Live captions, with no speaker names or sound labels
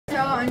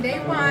on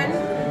day one,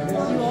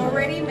 you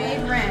already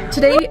made rent.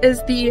 Today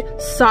is the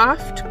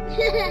soft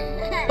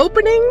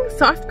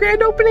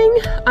grand opening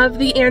of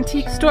the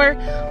antique store.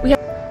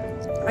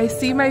 I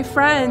see my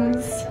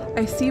friends.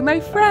 I see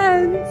my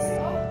friends.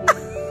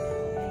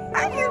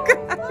 You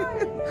guys.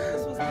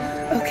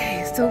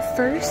 Okay, so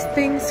first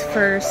things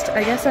first,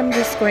 I guess I'm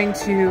just going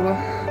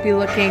to be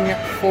looking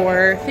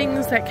for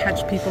things that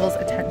catch people's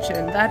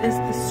attention. That is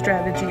the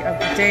strategy of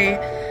the day.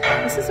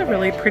 This is a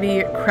really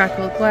pretty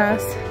crackled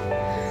glass,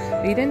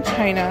 made in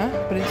China,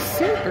 but it's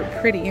super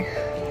pretty.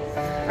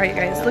 All right,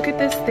 guys, look at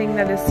this thing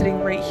that is sitting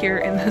right here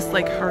in this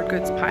like hard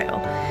goods pile.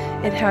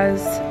 It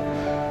has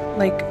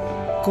like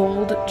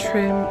gold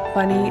trim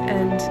bunny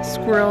and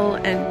squirrel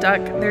and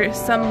duck. There is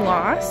some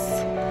loss,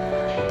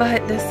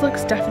 but this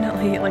looks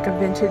definitely like a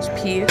vintage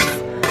piece.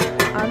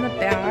 On the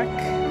back,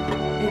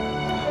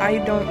 I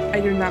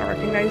do not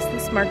recognize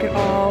this mark at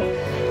all.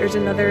 There's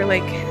another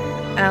like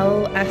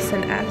L, S,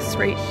 and S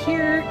right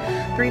here,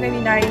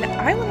 $3.99.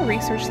 I want to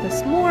research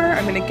this more.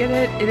 I'm gonna get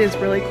it. It is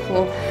really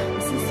cool.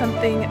 This is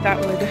something that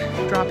would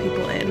draw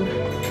people in.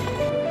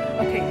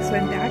 Okay, so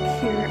I'm back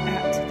here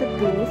at the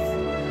booth.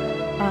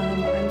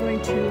 I'm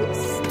going to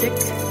stick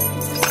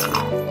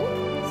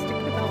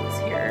the belts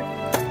here.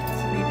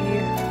 So maybe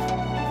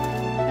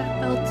that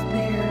belt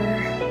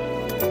there,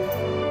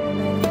 and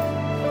then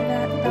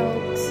that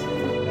belt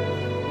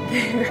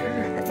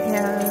there,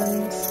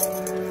 and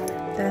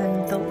then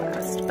the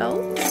last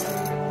belt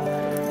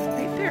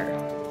right there.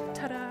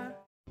 Ta-da!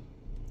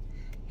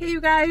 Hey you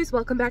guys,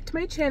 welcome back to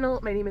my channel.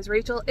 My name is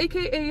Rachel,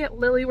 aka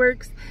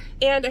Lilyworks,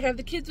 and I have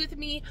the kids with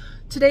me.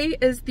 Today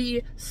is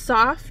the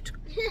soft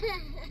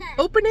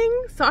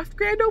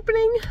grand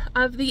opening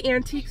of the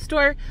antique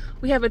store.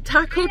 We have a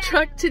taco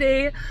truck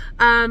today,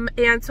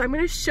 and so I'm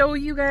going to show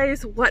you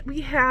guys what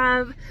we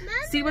have,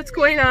 see what's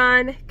going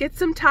on, get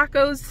some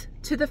tacos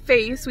to the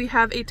face. We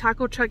have a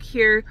taco truck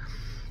here,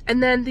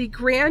 and then the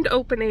grand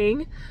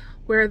opening,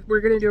 where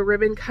we're going to do a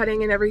ribbon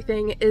cutting and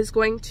everything, is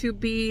going to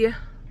be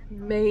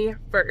May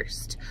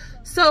 1st.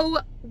 So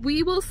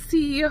we will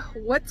see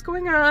what's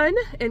going on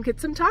and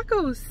get some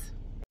tacos.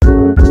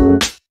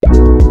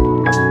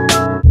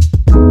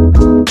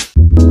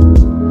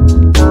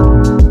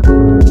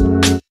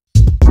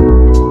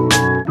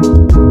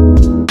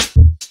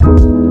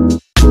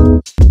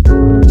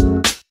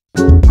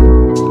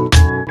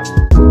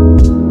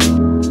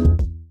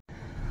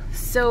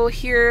 So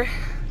here,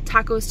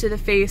 tacos to the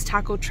face,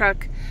 taco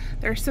truck.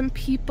 There are some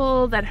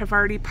people that have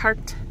already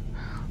parked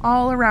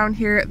all around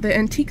here. The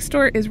antique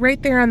store is right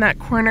there on that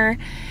corner,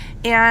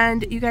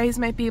 and you guys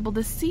might be able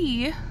to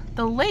see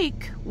the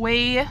lake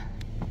way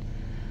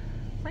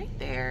right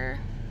there.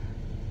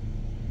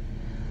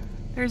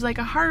 There's like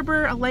a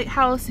harbor, a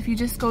lighthouse. If you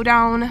just go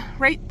down,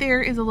 right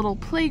there is a little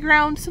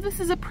playground. So this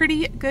is a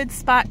pretty good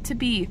spot to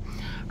be.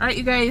 All right,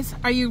 you guys,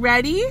 are you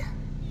ready?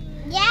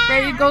 Yeah.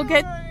 Ready to go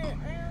get...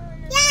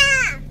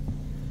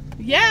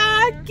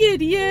 Yeah,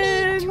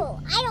 Gideon! Me too.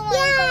 I don't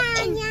want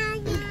to go in.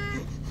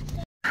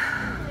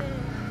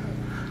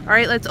 All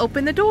right, let's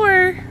open the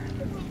door.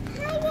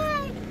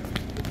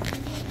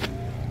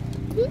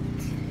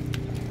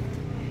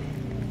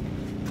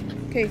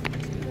 Okay,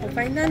 we'll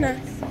find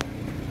Nana.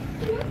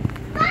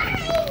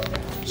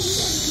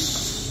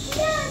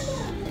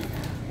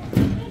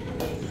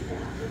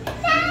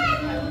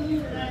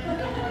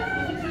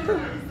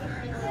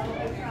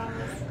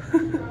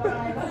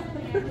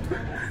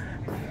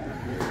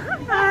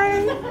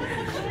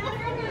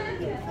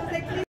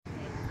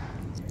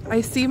 I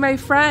see my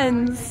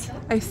friends.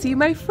 I see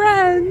my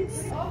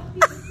friends. You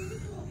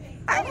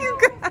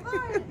guys.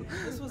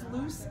 This was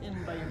loose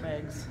in by your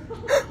bags,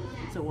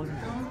 so it wasn't.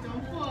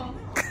 Don't fall.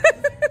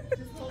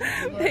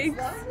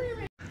 Thanks.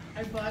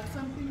 I bought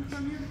something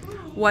from your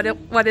booth.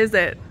 What is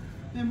it?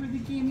 Remember the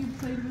game you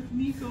played with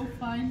me? Go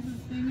find the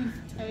thing and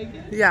tag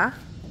it. Yeah.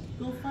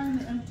 Go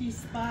find the empty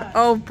spot.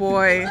 Oh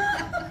boy.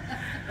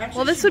 Actually,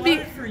 well, this would be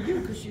for you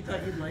because she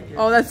thought you'd like it.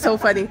 Oh, that's so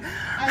funny.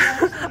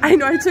 I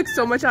know I took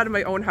so much out of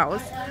my own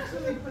house. I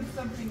actually put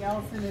something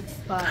else in its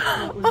spot.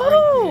 So it was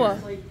Oh.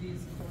 right there. Like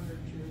these corner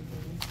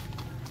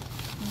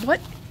chairs. What?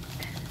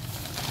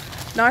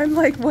 Now I'm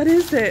like, what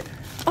is it?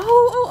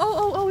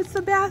 Oh, it's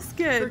the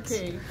basket.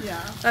 Okay,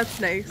 yeah.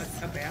 That's nice.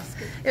 A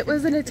basket. It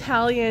was an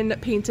Italian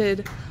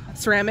painted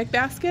ceramic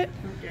basket.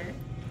 Okay.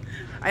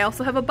 I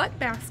also have a butt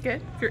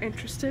basket if you're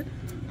interested.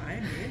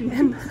 I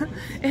am.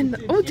 And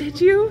oh,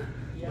 did you?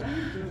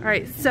 All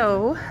right,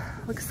 so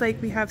looks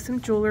like we have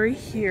some jewelry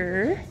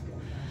here,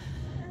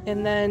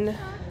 and then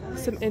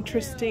some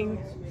interesting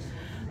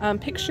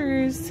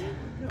pictures.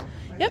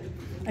 Yep,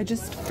 I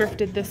just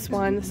thrifted this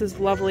one. This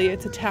is lovely.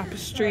 It's a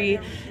tapestry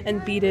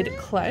and beaded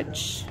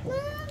clutch.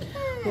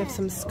 We have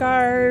some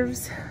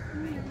scarves.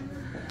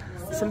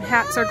 Some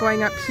hats are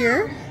going up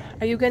here.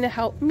 Are you going to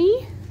help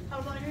me?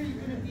 How long are you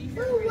going to be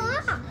here?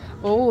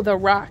 Oh, the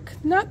rock.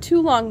 Not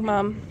too long,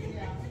 Mom.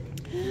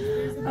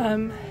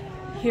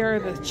 Here are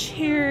the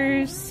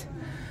chairs,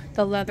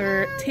 the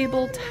leather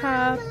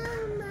tabletop,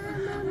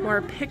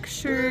 more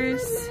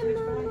pictures.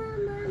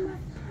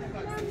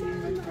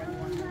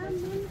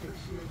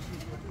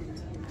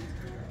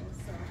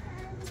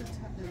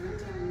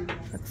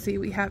 see,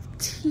 we have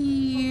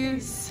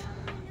teas.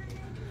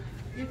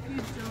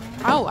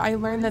 Oh, I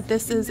learned that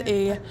this is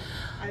a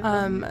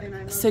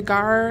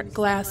cigar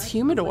glass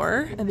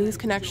humidor, and these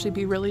can actually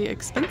be really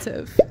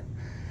expensive.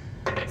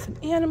 Some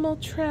animal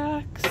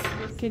tracks.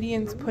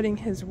 Gideon's putting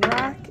his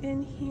rock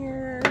in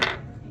here.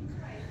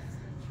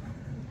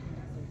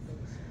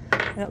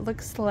 And it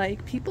looks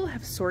like people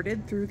have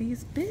sorted through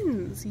these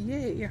bins.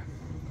 Yay.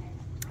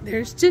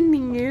 There's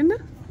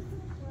Janine.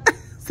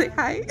 Say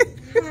hi.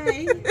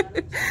 Hi.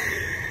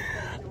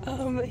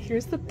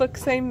 Here's the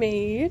books I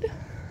made.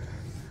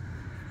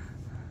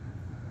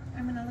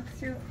 I'm gonna look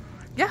through.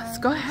 Yes,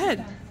 go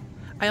ahead.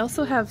 I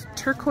also have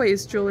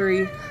turquoise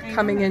jewelry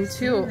coming in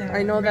too.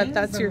 I know that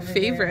that's your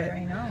favorite.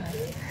 I know.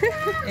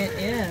 It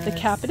is. The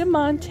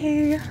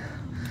Capodimonte,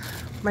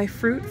 my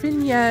fruit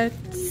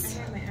vignettes,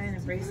 And a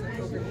bracelet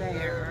over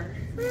there.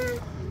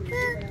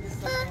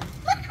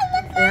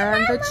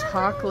 and the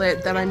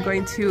chocolate that I'm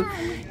going to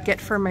get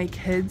for my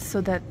kids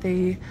so that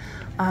they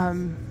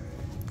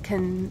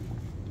can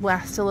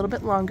last a little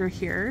bit longer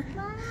here.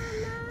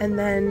 And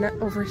then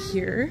over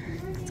here,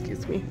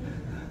 excuse me,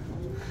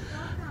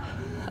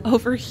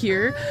 over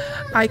here,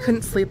 I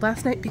couldn't sleep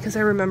last night because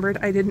I remembered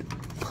I didn't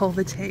pull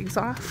the tags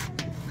off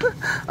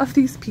of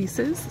these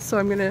pieces. So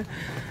I'm gonna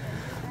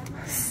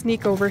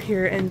sneak over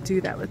here and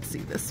do that. Let's see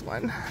this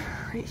one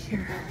right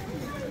here.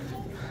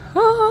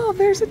 Oh,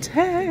 there's a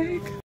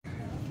tag.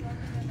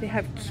 They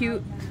have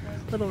cute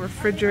little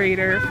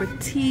refrigerator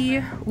with tea.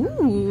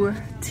 Ooh,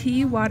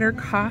 tea, water,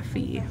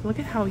 coffee. Look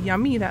at how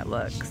yummy that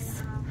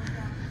looks.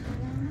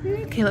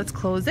 Okay, let's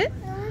close it.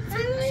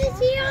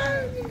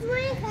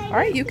 All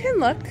right, you can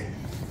look.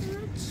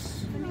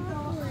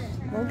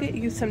 We'll get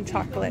you some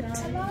chocolate.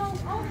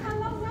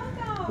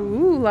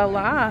 Ooh, la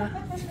la.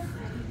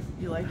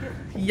 You like it?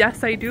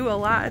 Yes, I do a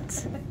lot.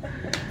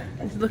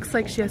 It looks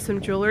like she has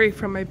some jewelry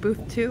from my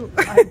booth too.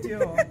 I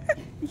do.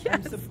 Yes.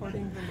 I'm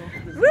supporting the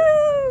local.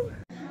 Woo!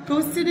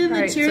 Go sit in the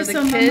Alright, chair so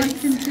so the Mama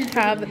kids can take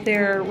have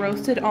their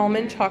roasted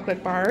almond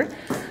chocolate bar.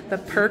 The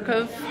perk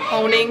of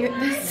owning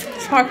this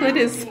chocolate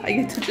is I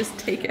get to just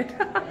take it.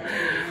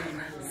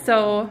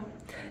 So,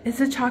 is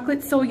the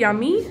chocolate so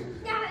yummy?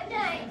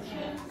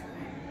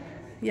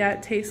 Yeah,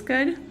 it tastes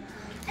good.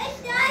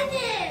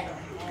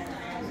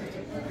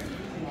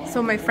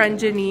 So my friend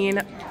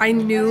Janine, I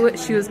knew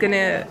she was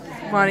gonna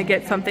want to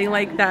get something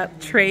like that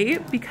tray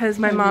because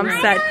my mom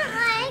said,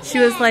 she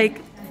was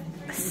like,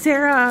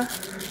 Sarah,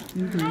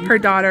 her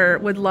daughter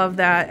would love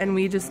that, and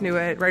we just knew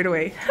it right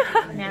away.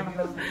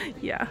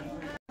 Yeah.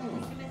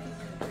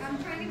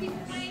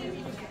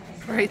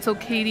 Alright, so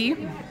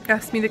Katie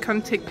asked me to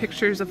come take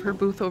pictures of her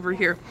booth over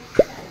here.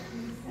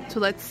 So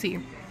let's see.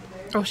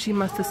 Oh, she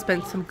must have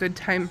spent some good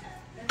time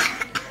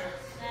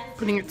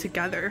putting it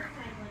together.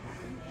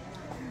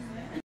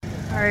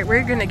 Alright,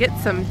 we're gonna get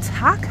some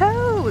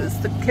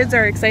tacos. The kids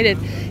are excited.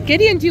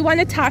 Gideon, do you want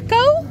a taco?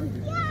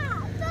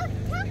 Yeah,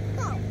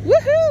 taco.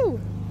 Woohoo!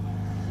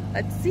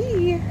 Let's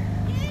see.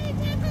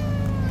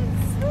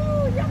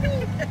 Ooh,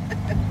 yummy.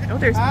 Oh,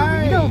 there's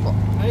burrito.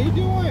 How you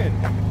doing?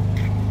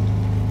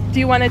 Do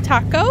you want a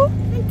taco?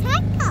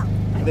 Taco.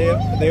 Are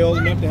they old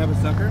enough to have a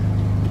sucker?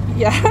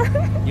 Yeah.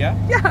 Yeah?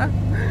 Yeah.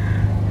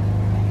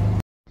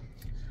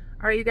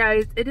 Alright, you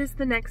guys, it is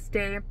the next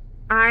day.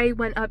 I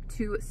went up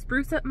to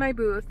spruce up my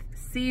booth,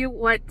 see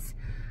what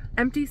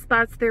empty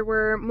spots there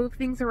were, move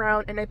things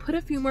around, and I put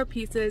a few more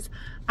pieces.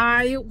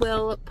 I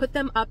will put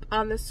them up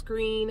on the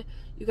screen.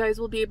 You guys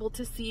will be able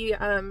to see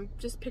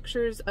just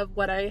pictures of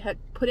what I had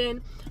put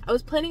in. I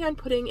was planning on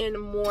putting in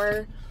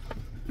more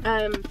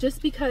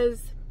just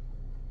because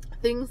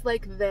things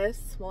like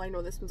this, well, I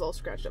know this one's all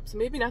scratched up, so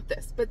maybe not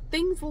this, but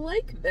things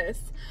like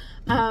this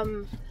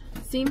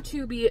seem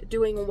to be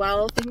doing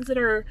well. Things that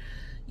are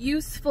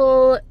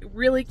useful,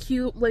 really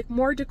cute, like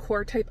more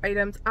decor type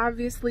items.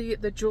 Obviously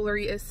the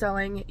jewelry is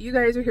selling. You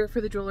guys are here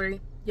for the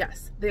jewelry.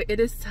 Yes, it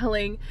is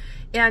selling.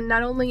 And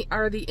not only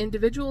are the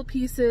individual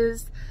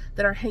pieces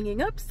that are hanging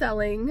up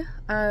selling,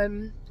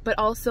 but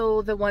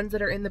also the ones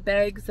that are in the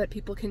bags that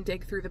people can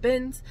dig through the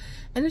bins.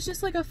 And it's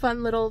just like a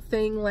fun little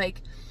thing,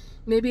 like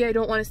maybe I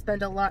don't want to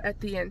spend a lot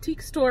at the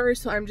antique store,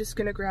 so I'm just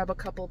gonna grab a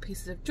couple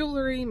pieces of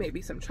jewelry, maybe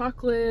some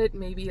chocolate,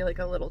 maybe like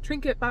a little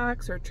trinket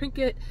box or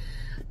trinket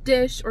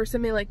dish or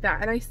something like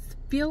that. And I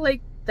feel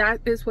like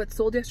that is what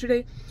sold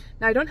yesterday.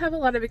 Now, I don't have a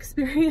lot of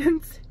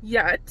experience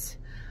yet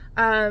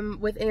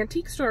with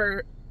antique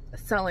store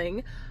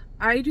selling.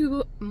 I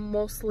do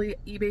mostly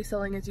eBay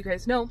selling, as you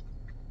guys know,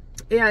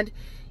 and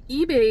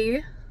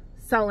eBay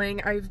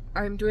selling,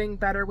 I'm doing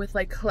better with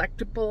like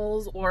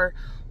collectibles or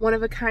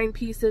one-of-a-kind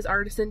pieces,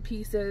 artisan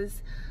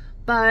pieces,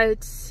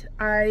 but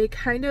I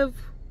kind of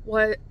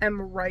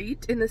am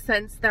right in the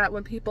sense that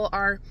when people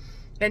are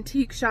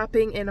antique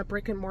shopping in a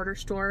brick and mortar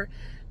store,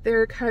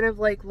 they're kind of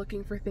like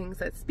looking for things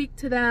that speak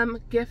to them,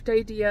 gift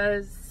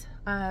ideas,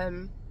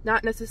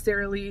 not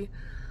necessarily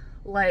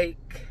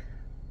like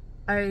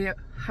a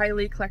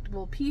highly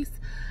collectible piece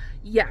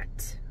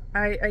yet.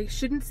 I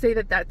shouldn't say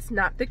that that's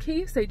not the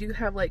case. I do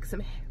have like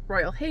some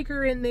Royal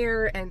Hager in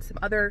there and some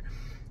other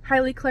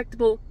highly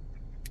collectible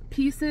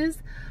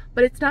pieces,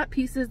 but it's not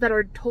pieces that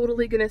are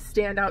totally going to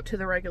stand out to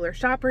the regular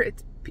shopper.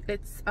 It's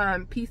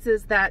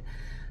pieces that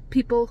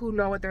people who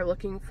know what they're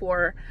looking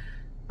for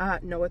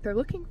know what they're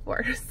looking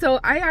for. So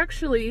I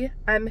actually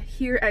am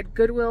here at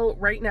Goodwill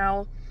right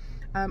now,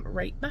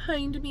 right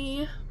behind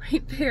me,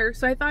 right there.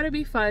 So I thought it'd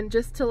be fun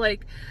just to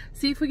like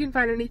see if we can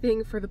find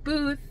anything for the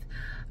booth,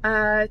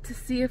 to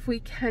see if we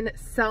can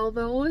sell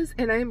those.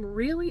 And I'm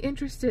really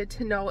interested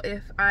to know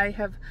if I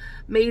have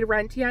made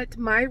rent yet.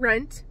 My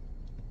rent,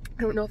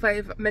 I don't know if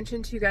I've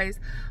mentioned to you guys,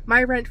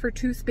 my rent for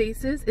 2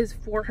 spaces is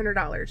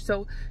 $400.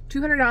 So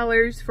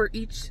 $200 for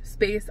each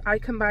space. I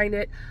combine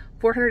it,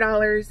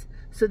 $400.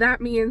 So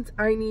that means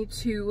I need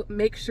to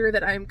make sure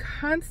that I'm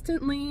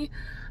constantly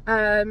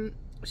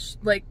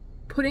like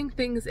putting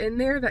things in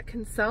there that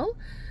can sell,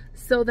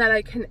 so that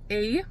I can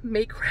A,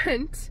 make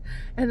rent,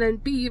 and then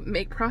B,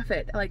 make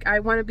profit. Like I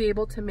want to be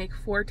able to make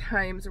 4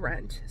 times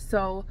rent,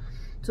 so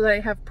that I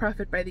have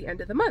profit by the end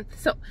of the month.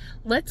 So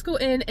let's go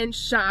in and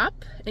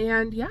shop,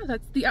 and yeah,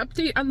 that's the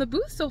update on the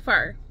booth so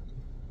far.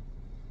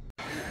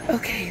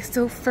 Okay,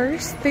 so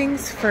first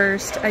things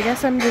first, I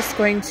guess I'm just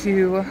going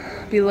to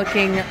be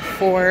looking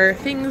for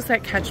things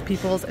that catch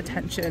people's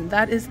attention.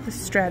 That is the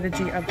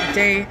strategy of the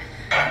day.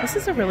 This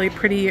is a really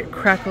pretty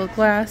crackle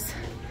glass,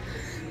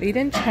 made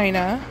in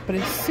China, but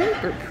it's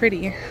super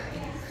pretty.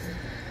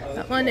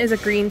 That one is a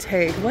green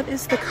tag. What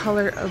is the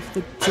color of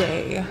the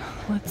day?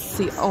 Let's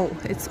see. Oh,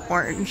 it's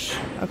orange.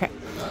 Okay,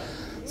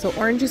 so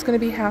orange is going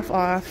to be half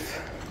off.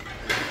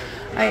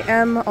 I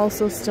am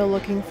also still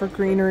looking for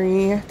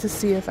greenery to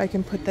see if I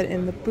can put that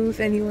in the booth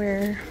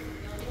anywhere.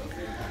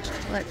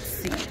 Let's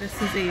see. This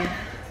is a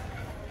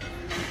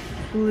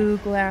blue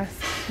glass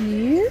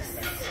piece.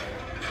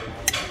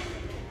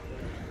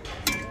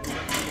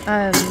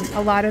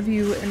 A lot of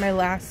you in my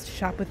last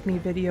shop with me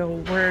video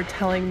were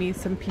telling me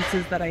some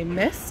pieces that I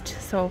missed,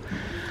 so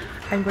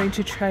I'm going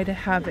to try to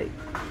have a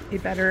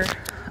better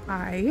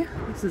eye.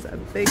 This is a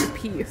big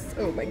piece.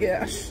 Oh my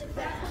gosh.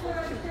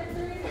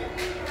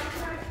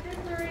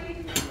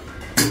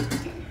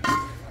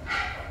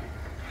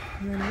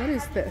 And then what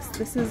is this?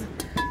 This is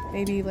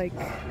maybe like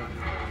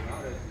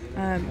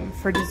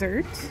for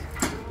dessert.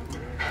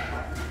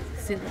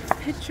 See the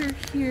picture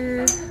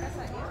here.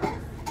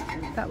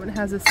 That one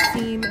has a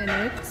seam in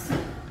it.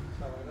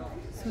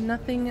 So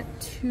nothing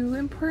too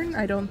important,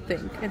 I don't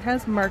think. It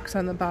has marks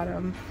on the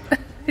bottom.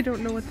 I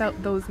don't know what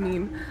those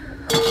mean.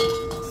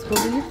 So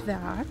we'll leave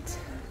that.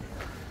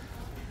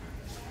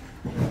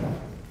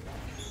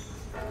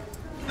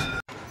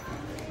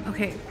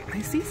 Okay,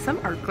 I see some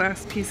art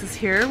glass pieces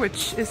here,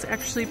 which is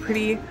actually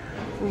pretty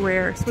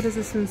rare. So what does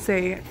this one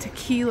say?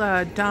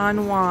 Tequila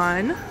Don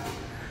Juan.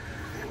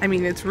 I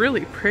mean, it's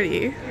really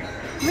pretty.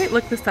 I might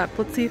look this up.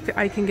 Let's see if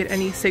I can get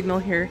any signal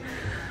here.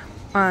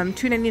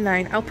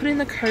 $2.99. I'll put it in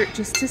the cart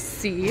just to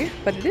see,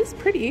 but it is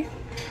pretty.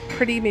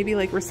 Pretty, maybe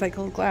like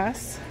recycled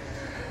glass.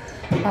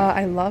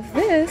 I love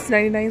this,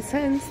 99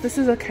 cents. This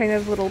is a kind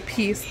of little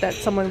piece that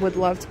someone would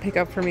love to pick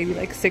up for maybe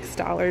like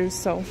 $6,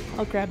 so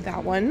I'll grab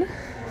that one.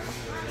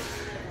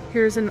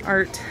 Here's an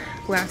art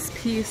glass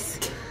piece.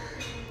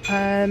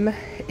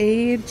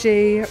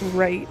 AJ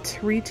Wright,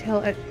 retail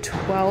at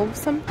 12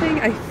 something,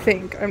 I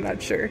think. I'm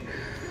not sure.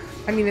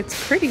 I mean,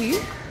 it's pretty.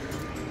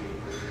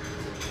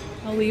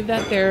 I'll leave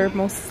that there.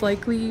 Most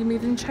likely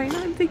made in China,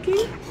 I'm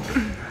thinking.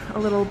 A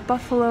little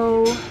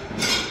buffalo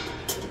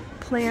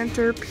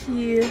planter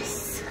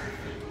piece.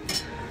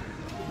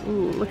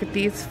 Ooh, look at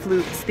these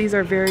flutes. These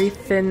are very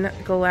thin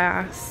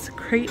glass.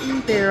 Crate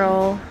and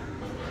barrel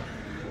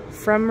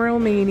from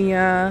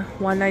Romania,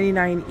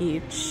 $1.99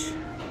 each.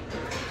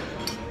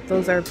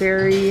 Those are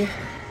very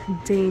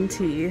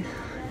dainty.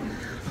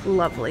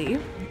 Lovely.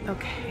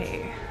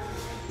 Okay.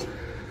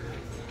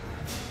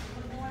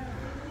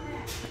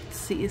 Let's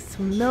see,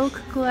 some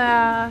milk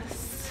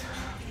glass,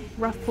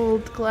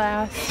 ruffled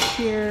glass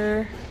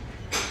here.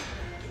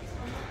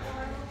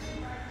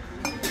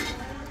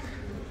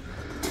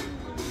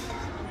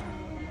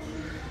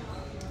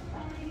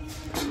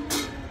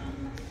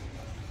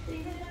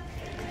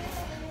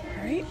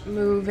 Alright,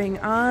 moving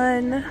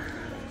on.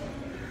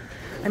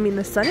 I mean,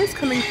 the sun is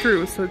coming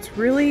through, so it's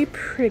really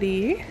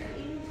pretty.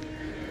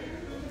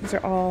 These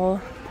are all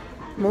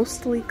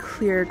mostly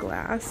clear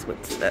glass.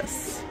 What's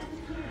this?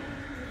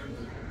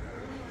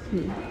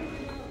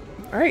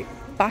 Alright,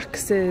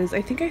 boxes.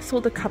 I think I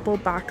sold a couple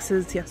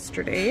boxes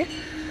yesterday.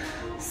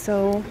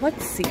 So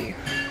let's see.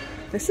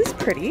 This is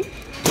pretty.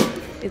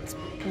 It's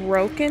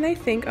broken, I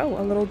think. Oh,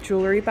 a little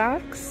jewelry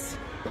box.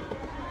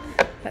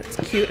 That's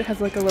cute. It has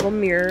like a little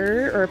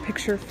mirror or a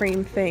picture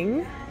frame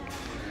thing.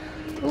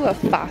 Ooh, a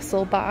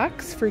fossil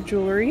box for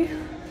jewelry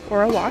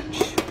or a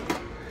watch.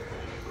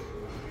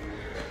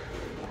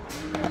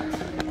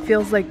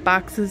 Feels like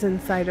boxes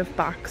inside of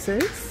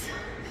boxes.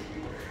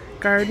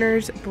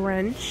 Gardner's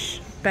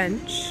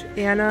Bench,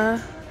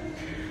 Anna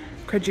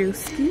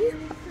Krajewski.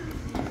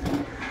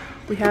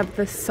 We have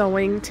the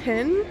sewing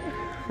tin,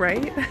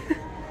 right?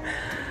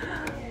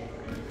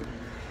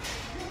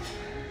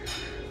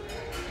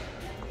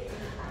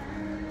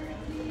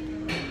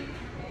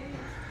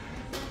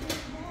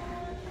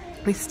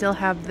 We still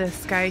have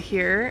this guy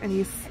here, and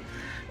he's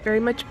very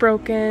much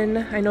broken.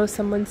 I know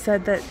someone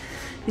said that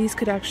these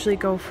could actually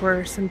go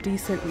for some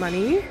decent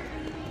money,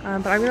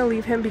 but I'm gonna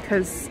leave him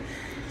because,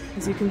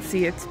 as you can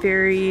see, it's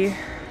very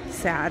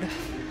sad.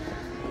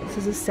 This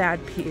is a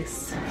sad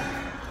piece.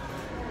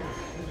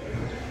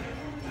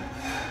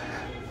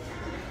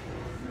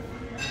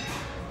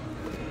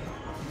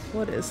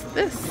 What is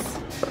this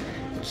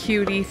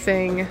cutie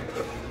thing?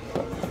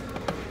 All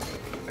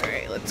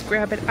right, let's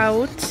grab it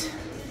out.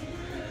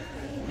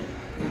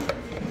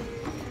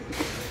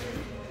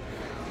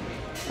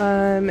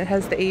 It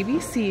has the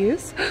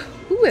ABCs.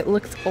 Ooh, it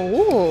looks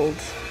old.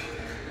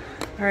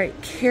 All right,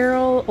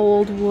 Carol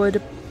Old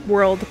Wood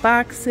World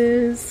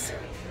boxes,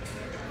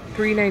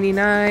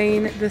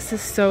 $3.99. This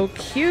is so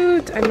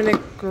cute. I'm gonna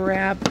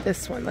grab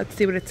this one. Let's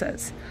see what it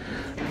says.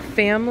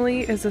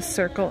 Family is a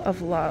circle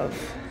of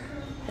love.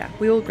 Yeah,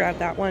 we will grab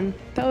that one.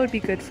 That would be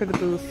good for the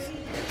booth.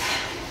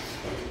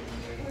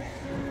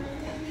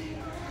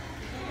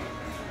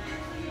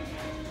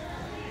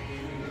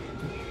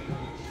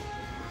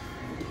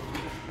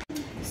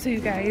 So you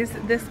guys,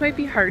 this might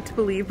be hard to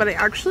believe, but I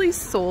actually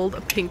sold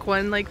a pink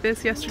one like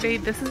this yesterday.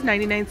 This is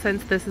 99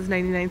 cents, this is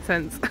 99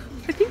 cents.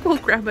 I think we'll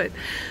grab it.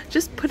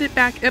 Just put it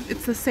back up.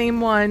 It's the same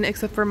one,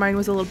 except for mine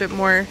was a little bit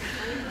more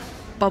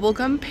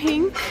bubblegum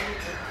pink.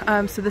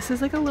 So this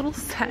is like a little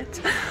set.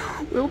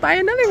 We'll buy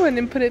another one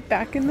and put it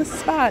back in the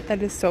spot.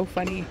 That is so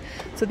funny.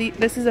 So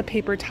this is a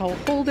paper towel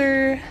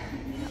holder,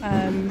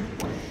 and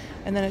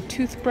then a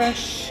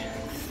toothbrush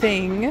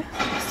thing.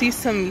 See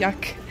some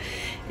yuck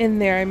in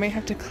there. I might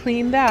have to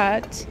clean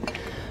that,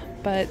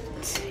 but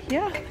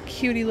yeah,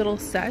 cutie little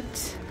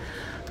set.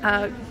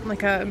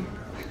 Like a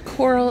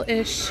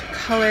coral-ish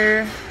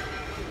color.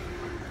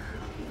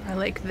 I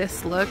like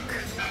this look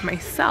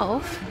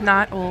myself.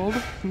 Not old,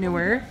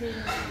 newer.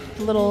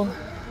 Little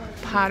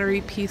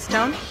pottery piece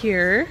down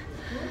here.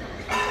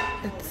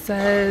 It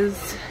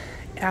says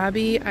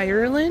Abbey,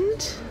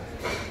 Ireland.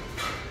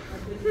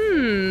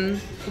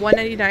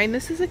 $1.99.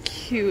 This is a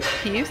cute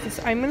piece.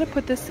 I'm gonna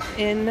put this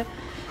in,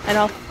 and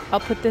I'll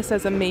put this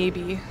as a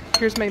maybe.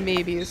 Here's my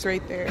maybes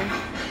right there.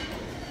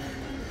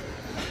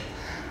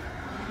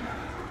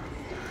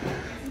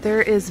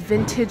 There is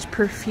vintage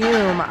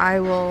perfume. I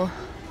will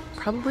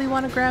probably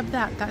want to grab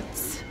that.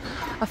 That's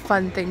a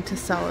fun thing to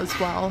sell as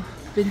well.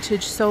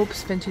 Vintage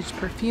soaps, vintage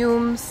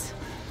perfumes.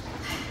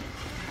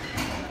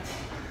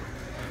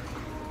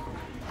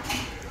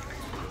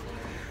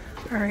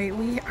 All right,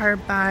 we are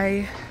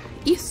by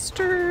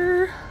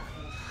Easter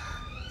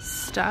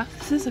stuff.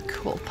 This is a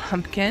cool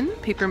pumpkin,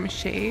 paper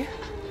mache,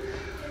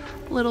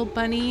 little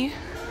bunny,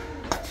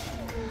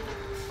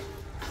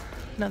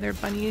 another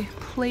bunny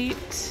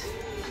plate.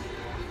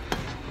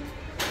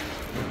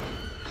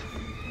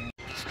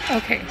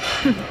 Okay,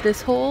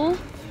 this whole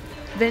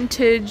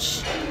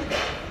vintage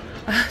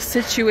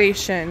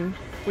situation,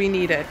 we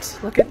need it.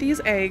 Look at these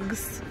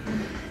eggs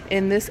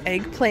in this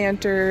egg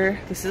planter.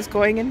 This is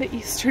going in the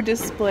Easter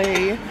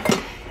display.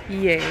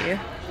 Yay.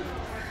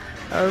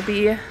 That'll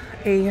be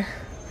a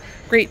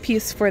great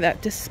piece for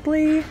that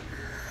display.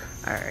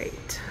 All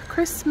right,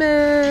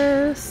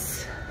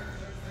 Christmas.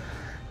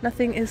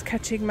 Nothing is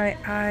catching my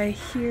eye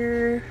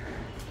here.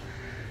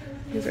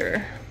 These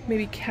are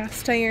maybe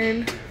cast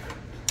iron.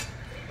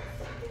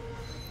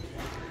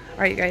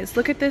 All right, you guys,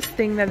 look at this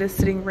thing that is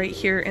sitting right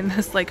here in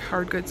this like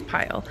hard goods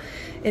pile.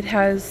 It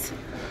has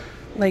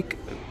like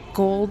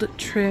gold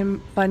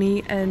trim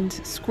bunny and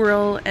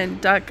squirrel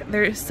and duck.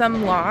 There is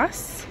some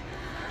loss,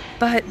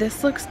 but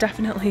this looks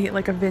definitely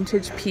like a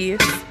vintage piece.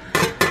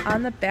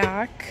 On the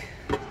back,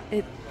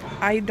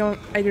 I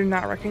do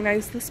not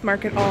recognize this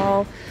mark at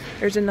all.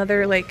 There's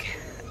another like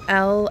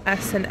L,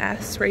 S, and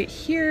S right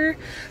here,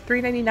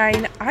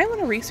 $3.99. I want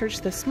to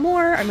research this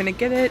more. I'm gonna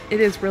get it. It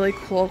is really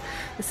cool.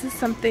 This is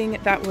something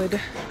that would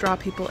draw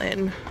people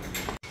in.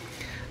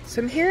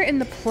 So I'm here in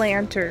the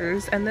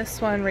planters, and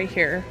this one right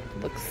here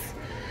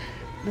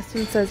this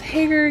one says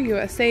Hager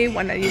USA,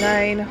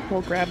 $1.99.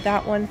 We'll grab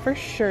that one for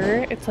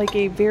sure. It's like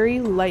a very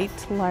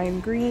light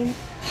lime green.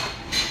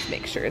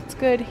 Make sure it's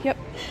good. Yep,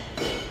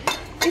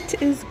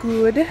 it is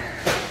good.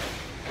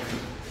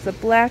 It's a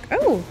black,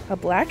 oh, a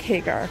black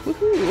Hagar.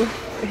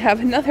 Woohoo! We have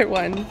another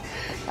one.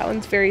 That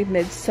one's very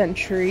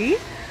mid-century.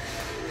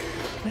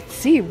 Let's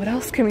see, what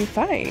else can we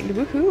find?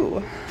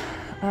 Woohoo!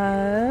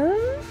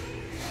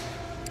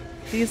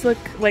 These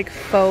look like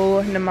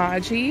faux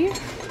Namaji.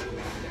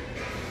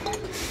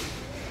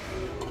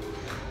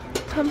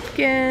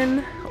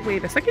 Pumpkin.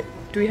 Wait a second.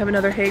 Do we have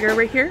another Hagar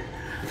right here?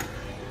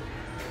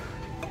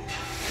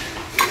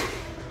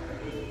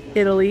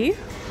 Italy.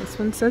 This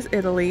one says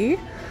Italy.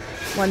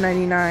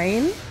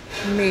 $1.99.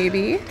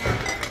 Maybe.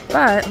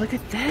 But look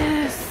at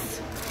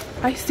this.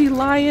 I see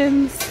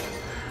lions.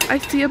 I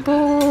see a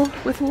bowl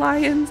with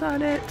lions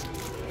on it.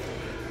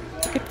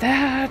 Look at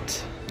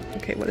that.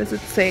 Okay, what does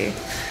it say?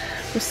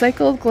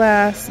 Recycled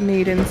glass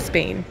made in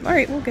Spain. All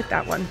right, we'll get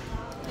that one.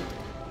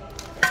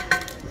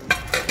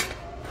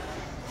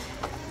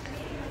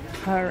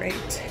 All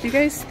right, do you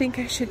guys think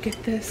I should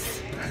get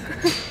this?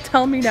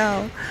 Tell me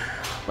now.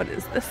 What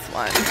is this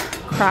one?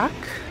 Croc.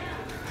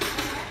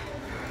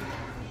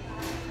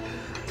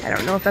 I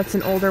don't know if that's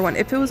an older one.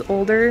 If it was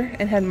older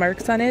and had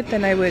marks on it,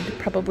 then I would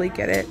probably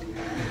get it.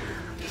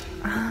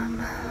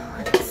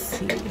 Let's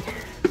see.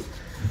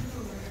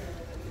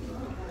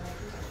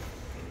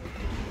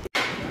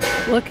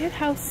 Look at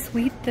how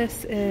sweet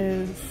this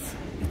is.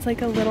 It's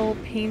like a little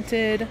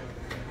painted,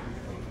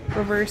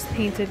 reverse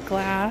painted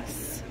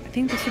glass. I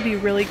think this would be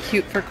really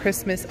cute for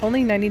Christmas.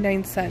 Only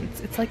 99 cents.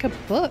 It's like a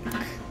book.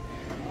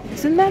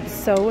 Isn't that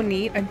so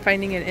neat? I'm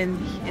finding it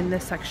in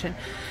this section.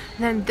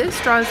 And then this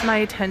draws my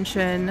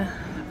attention.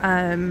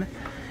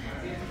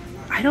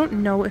 I don't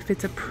know if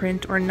it's a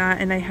print or not,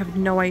 and I have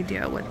no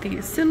idea what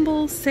these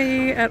symbols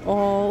say at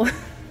all.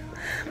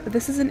 But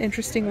this is an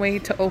interesting way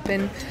to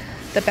open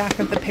the back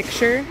of the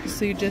picture.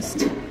 So you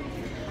just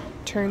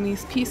turn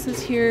these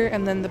pieces here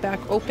and then the back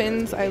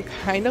opens. I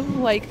kind of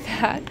like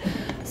that.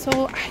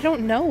 So I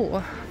don't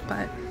know,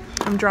 but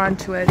I'm drawn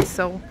to it.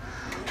 So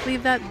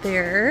leave that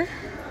there.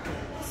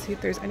 See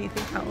if there's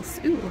anything else.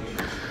 Ooh,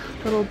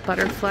 little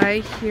butterfly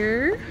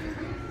here.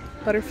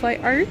 Butterfly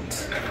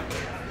art.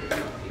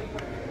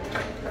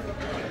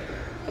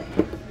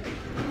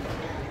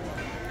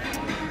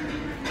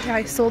 Yeah,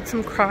 I sold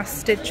some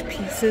cross-stitch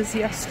pieces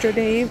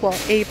yesterday. Well,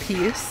 a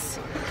piece.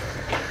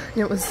 And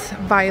it was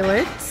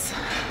violets.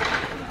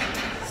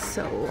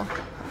 So,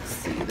 let's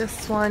see.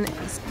 This one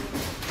is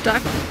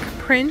Duck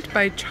Print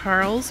by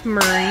Charles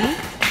Murray.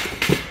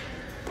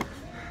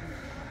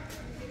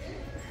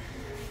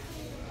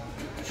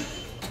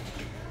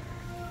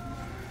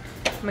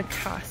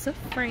 Mikasa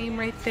frame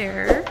right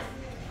there.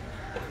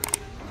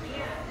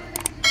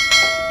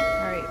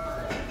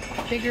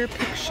 Alright, bigger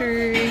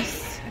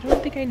pictures. I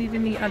don't think I need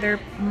any other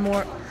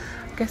more.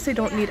 I guess I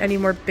don't need any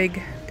more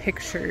big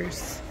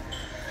pictures,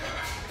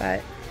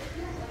 but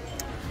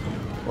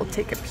we'll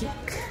take a peek.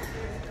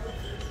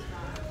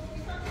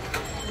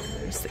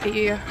 There's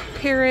a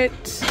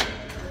parrot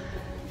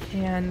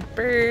and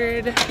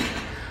bird.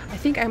 I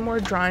think I'm more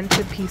drawn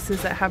to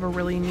pieces that have a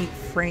really neat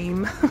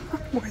frame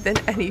more than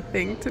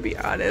anything, to be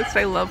honest.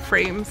 I love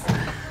frames.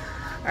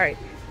 All right,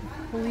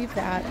 we'll leave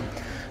that.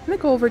 I'm gonna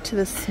go over to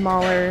the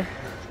smaller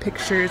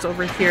pictures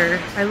over here.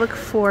 I look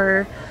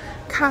for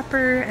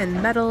copper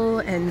and metal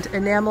and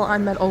enamel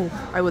on metal.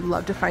 Oh, I would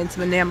love to find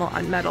some enamel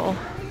on metal.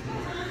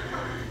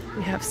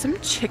 We have some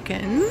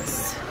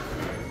chickens.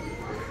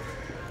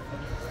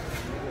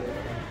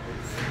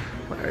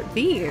 What are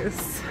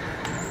these?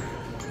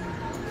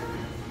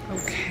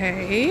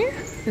 Okay,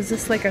 is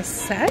this like a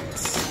set?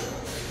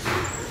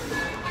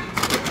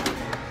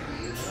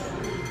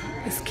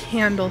 This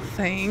candle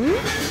thing.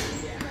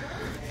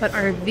 But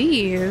are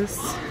these,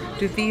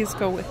 do these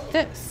go with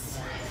this?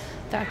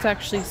 That's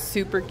actually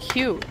super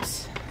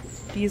cute.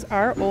 These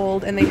are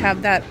old and they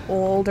have that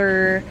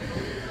older,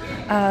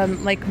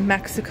 like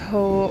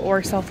Mexico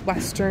or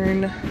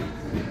Southwestern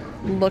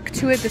look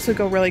to it. This would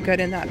go really good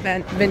in that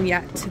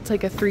vignette. It's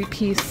like a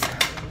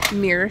 3-piece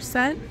mirror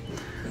set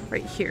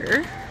right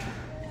here.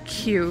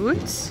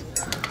 Cute.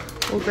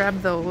 We'll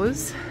grab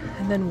those.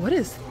 And then what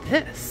is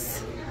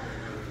this?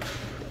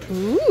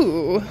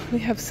 Ooh, we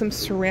have some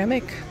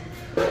ceramic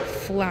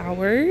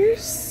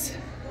flowers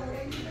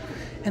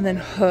and then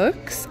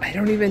hooks. I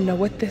don't even know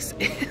what this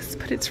is,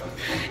 but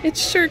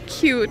it's sure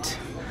cute.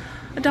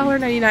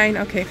 $1.99.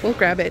 Okay, we'll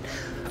grab it.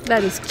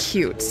 That is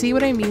cute. See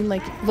what I mean?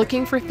 Like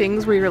looking for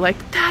things where you're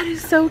like, that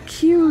is so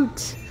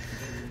cute.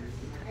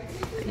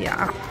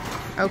 Yeah.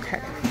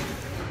 Okay.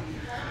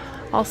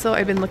 Also,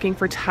 I've been looking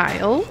for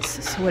tiles.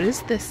 So what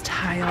is this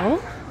tile?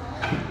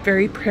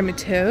 Very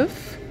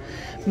primitive.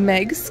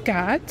 Meg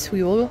Scott.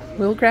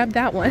 We'll grab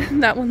that one.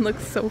 That one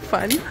looks so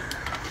fun.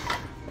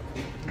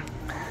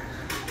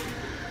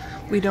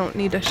 We don't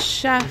need a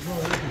chef.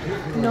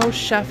 No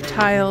chef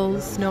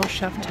tiles. No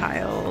chef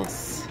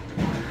tiles.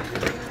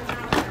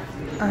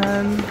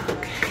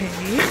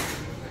 Okay.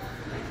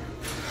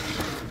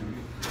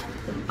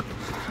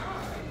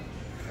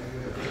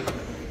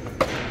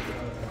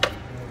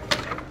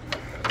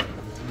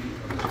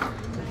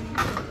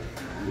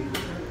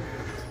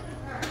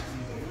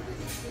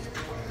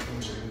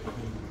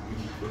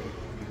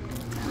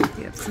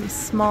 We have some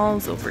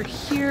smalls over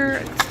here,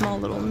 a small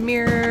little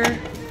mirror.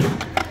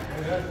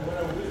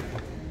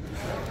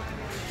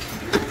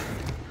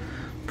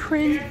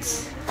 Print.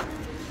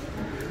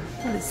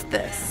 What is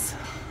this?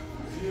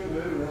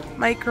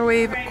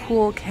 Microwave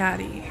cool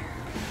caddy.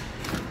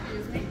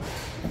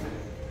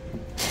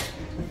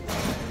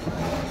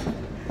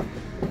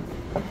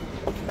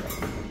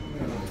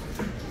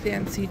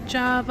 Fancy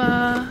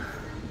Java.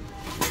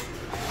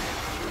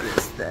 What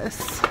is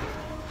this?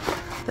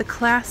 The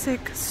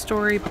Classic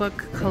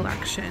Storybook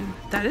Collection.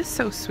 That is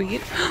so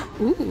sweet.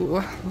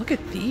 Ooh, look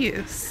at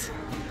these.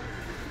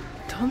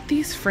 Don't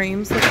these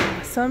frames look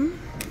awesome?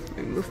 Let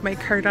me move my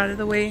cart out of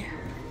the way.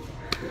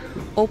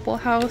 Opal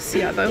House.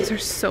 Yeah, those are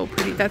so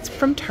pretty. That's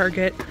from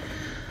Target.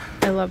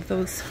 I love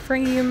those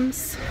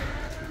frames.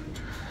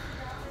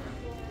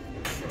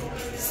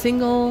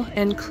 Single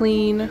and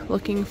clean,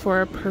 looking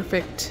for a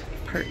perfect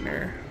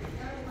partner.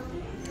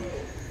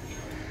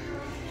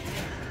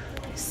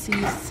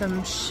 see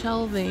some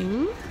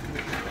shelving.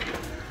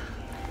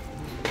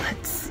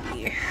 Let's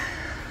see.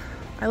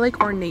 I like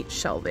ornate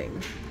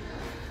shelving.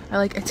 I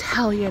like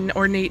Italian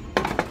ornate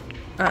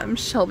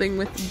shelving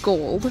with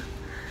gold.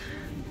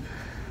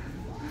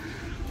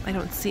 I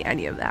don't see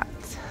any of that.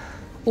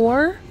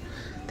 Or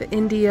the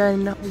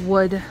Indian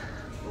wood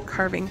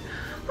carving.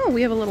 Oh,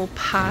 we have a little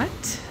pot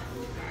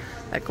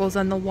that goes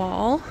on the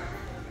wall.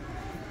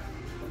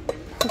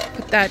 Let's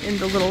put that in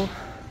the little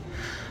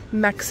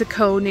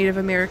Mexico Native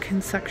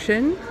American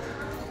section.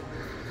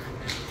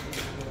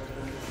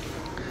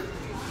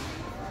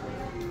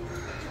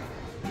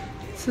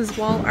 This is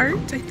wall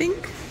art, I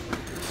think.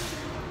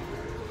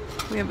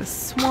 We have a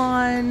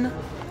swan.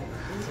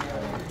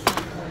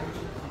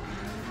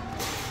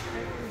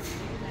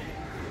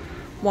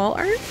 Wall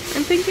art,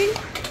 I'm thinking.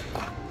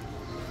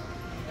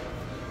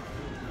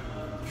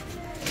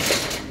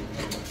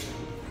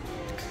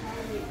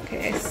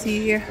 Okay, I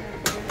see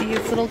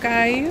these little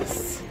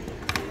guys.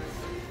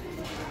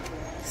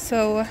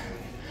 So I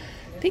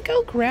think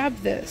I'll grab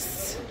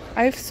this.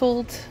 I've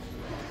sold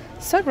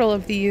several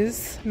of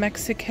these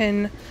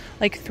Mexican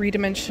like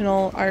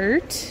three-dimensional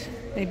art,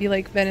 maybe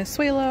like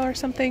Venezuela or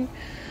something.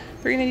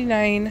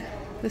 $3.99.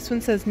 This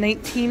one says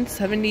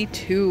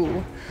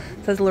 1972.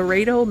 It says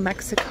Laredo,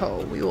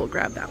 Mexico. We will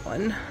grab that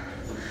one.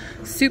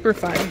 Super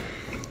fun.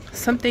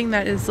 Something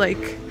that is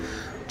like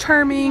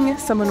charming.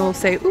 Someone will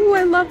say, "Ooh,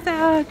 I love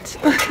that."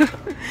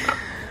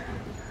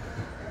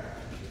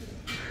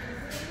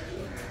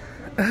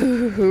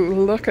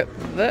 Ooh, look at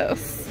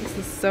this. This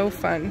is so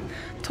fun.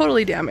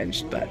 Totally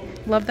damaged, but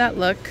love that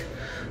look.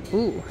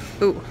 Ooh,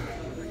 ooh.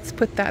 Let's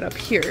put that up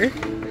here.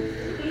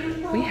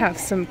 We have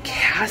some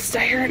cast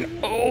iron.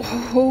 Oh,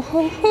 ho,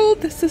 ho, ho.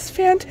 This is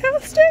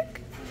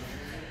fantastic.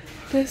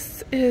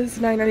 This is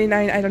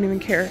 $9.99. I don't even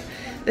care.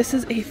 This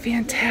is a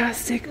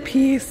fantastic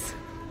piece.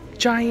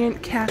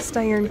 Giant cast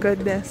iron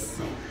goodness.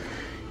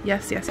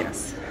 Yes, yes,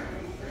 yes.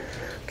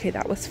 Okay,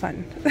 that was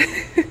fun.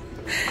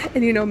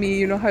 And you know me,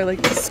 you know how I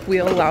like to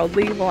squeal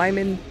loudly while I'm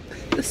in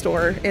the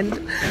store, and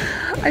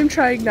I'm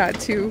trying not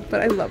to,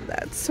 but I love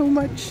that so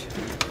much.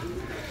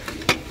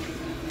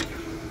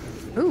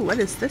 Ooh, what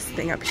is this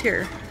thing up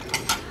here?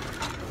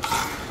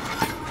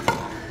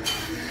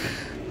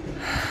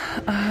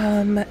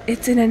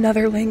 It's in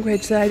another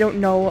language that I don't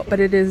know, but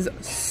it is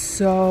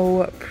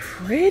so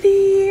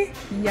pretty.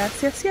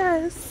 Yes, yes,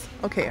 yes.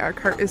 Okay, our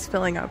cart is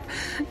filling up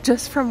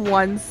just from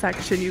one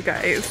section, you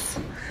guys.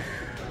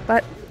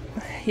 But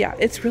yeah,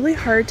 it's really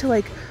hard to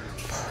like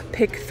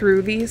pick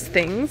through these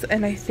things,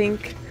 and I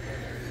think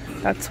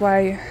that's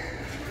why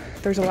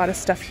there's a lot of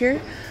stuff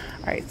here.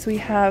 All right, so we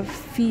have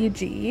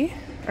Fiji,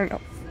 or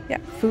no, yeah,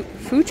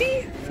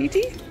 Fuji?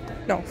 Fiji?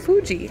 No,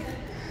 Fuji.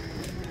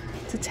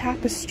 It's a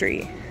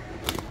tapestry.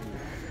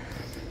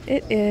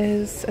 It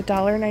is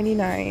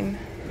 $1.99.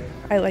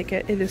 I like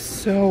it. It is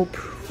so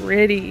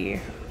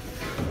pretty.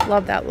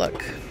 Love that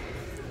look.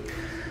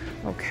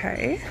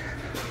 Okay.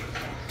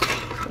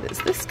 What is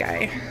this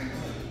guy?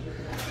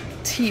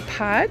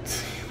 Teapot.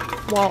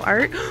 Wall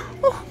art.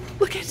 Oh,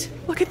 look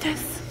at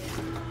this.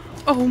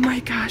 Oh my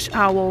gosh,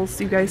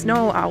 owls. You guys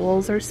know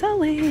owls are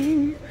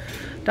selling.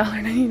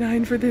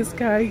 $1.99 for this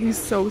guy. He's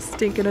so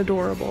stinking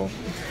adorable.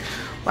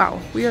 Wow,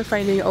 we are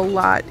finding a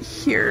lot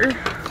here.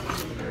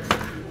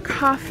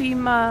 Coffee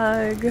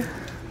mug.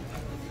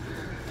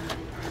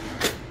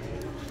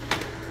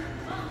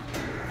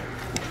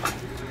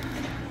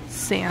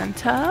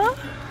 Santa.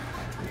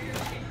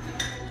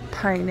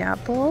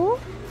 Pineapple.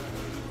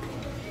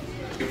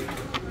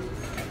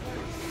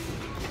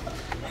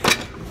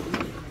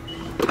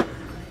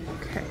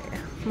 Okay,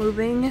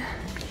 moving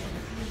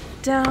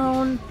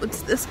down.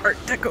 What's this Art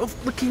Deco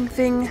looking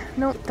thing?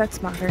 Nope,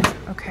 that's modern.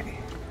 Okay.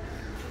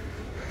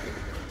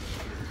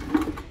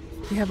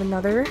 We have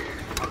another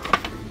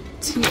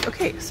tea.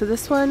 Okay, so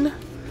this one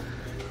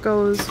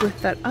goes with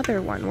that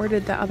other one. Where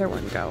did the other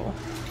one go?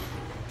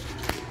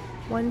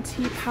 One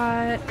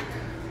teapot.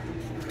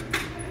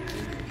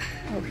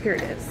 Oh, here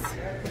it is.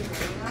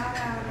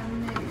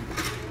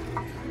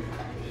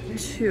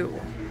 Two.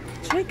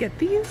 Should I get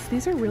these?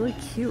 These are really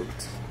cute.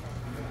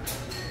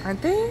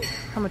 Aren't they?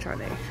 How much are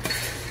they?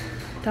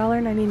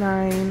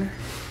 $1.99.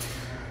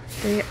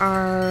 They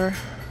are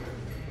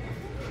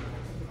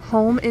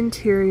home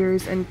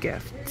interiors and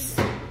gifts.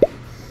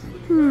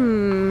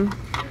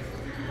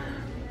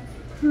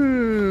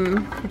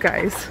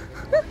 Guys.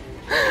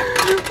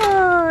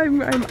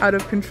 I'm out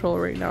of control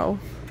right now.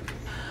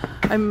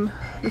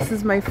 This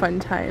is my fun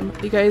time.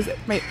 You guys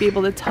might be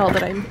able to tell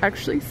that I'm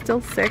actually still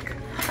sick.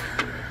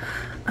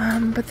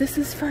 But this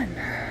is fun.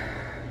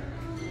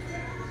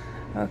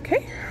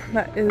 Okay,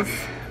 that is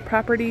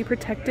property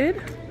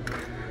protected.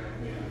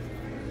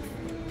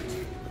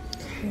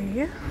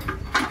 Okay.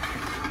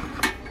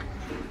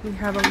 We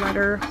have a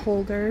letter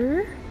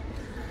holder.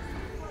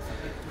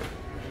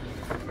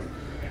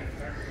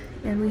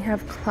 And we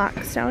have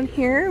clocks down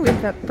here. We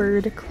have that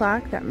bird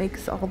clock that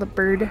makes all the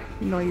bird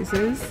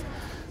noises.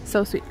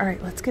 So sweet. All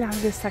right, let's get out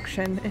of this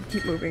section and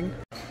keep moving.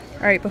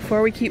 Alright,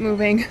 before we keep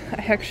moving,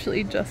 I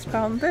actually just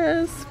found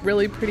this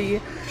really pretty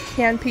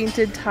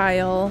hand-painted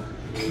tile.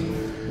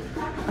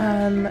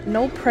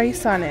 No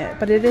price on it,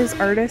 but it is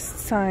artist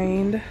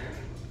signed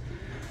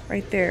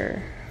right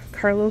there.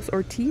 Carlos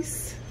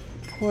Ortiz,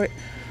 Puerto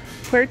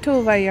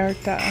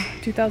Vallarta,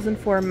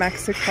 2004,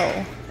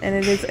 Mexico. And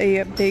it is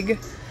a big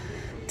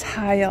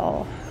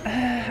tile.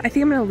 I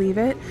think I'm gonna leave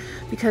it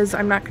because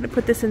I'm not gonna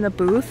put this in the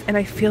booth, and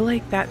I feel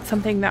like that's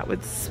something that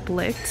would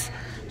split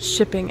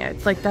shipping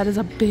it. Like, that is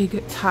a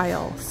big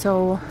tile,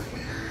 so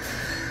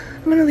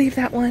I'm gonna leave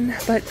that one,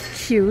 but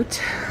cute.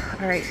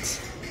 All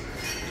right,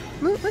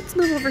 let's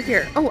move over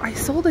here. Oh, I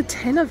sold a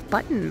tin of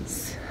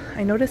buttons.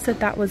 I noticed that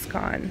that was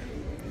gone.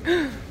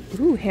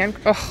 Ooh,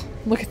 oh,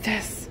 look at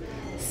this.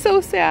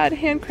 So sad.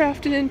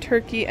 Handcrafted in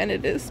Turkey, and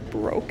it is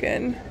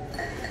broken.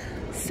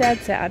 Sad,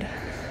 sad.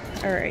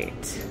 All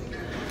right.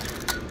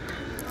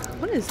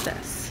 What is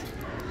this?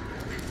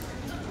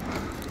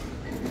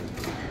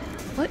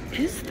 What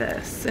is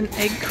this? An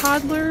egg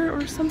coddler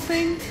or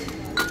something?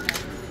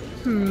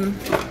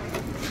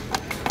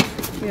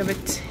 We have a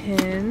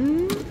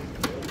tin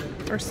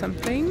or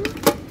something.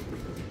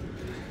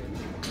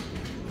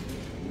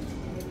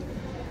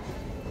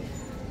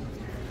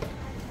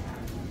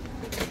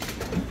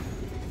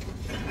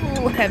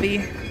 Oh,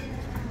 heavy.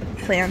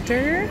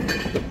 Planter.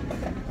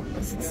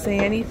 Does it say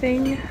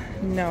anything?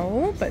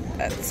 No, but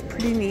that's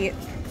pretty neat.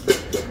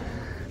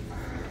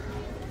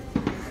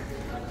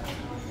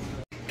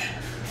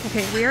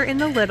 Okay, we are in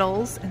the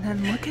littles, and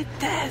then look at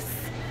this.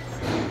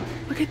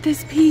 Look at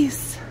this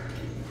piece.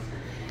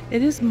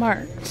 It is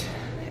marked.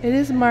 It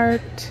is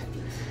marked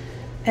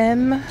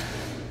M-A-H-W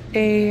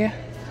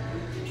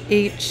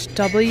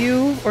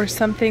or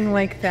something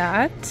like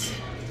that.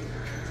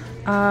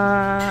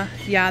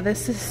 Yeah,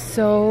 this is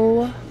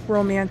so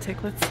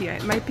romantic. Let's see,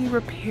 it might be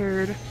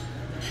repaired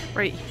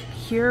right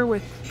here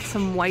with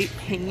some white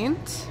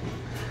paint,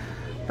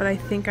 but I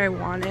think I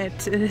want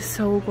it. It is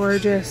so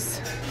gorgeous.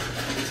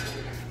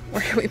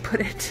 Where can we put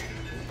it?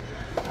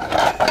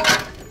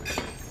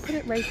 Put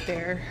it right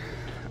there.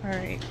 All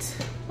right.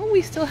 Oh,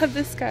 we still have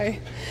this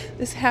guy,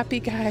 this happy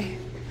guy.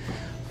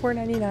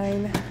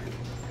 $4.99.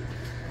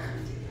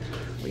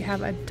 We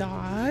have a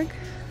dog.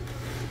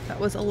 That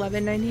was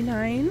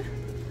 $11.99.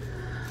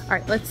 All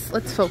right, let's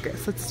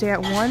focus. Let's stay at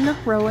one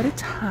row at a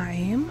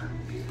time.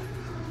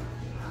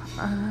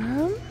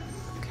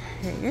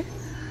 Okay.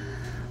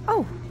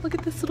 Oh, look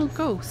at this little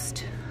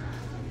ghost.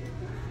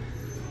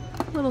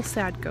 Little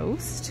sad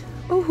ghost.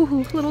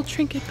 Oh, little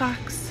trinket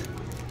box.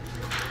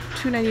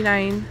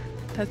 $2.99.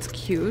 That's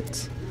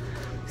cute.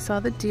 Saw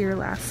the deer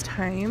last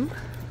time.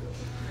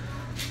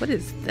 What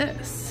is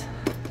this?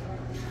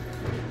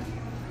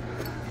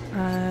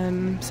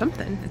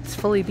 Something. It's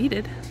fully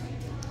beaded.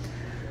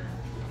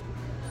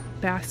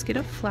 Basket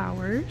of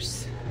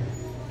flowers.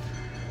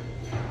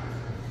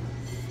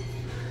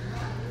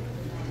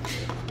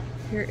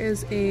 Here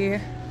is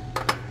a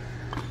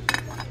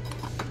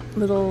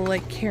little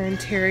like Cairn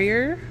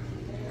Terrier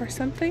or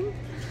something.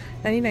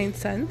 99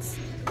 cents.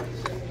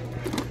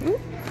 Ooh.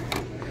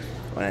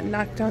 I want to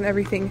knock down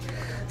everything.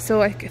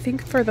 So I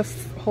think for the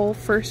whole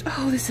first,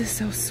 oh, this is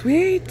so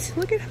sweet.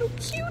 Look at how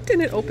cute.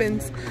 And it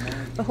opens.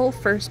 The whole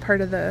first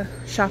part of the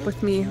shop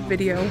with me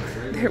video,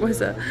 there was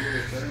a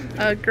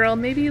girl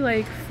maybe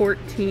like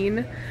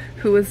 14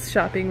 who was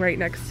shopping right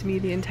next to me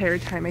the entire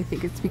time. I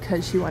think it's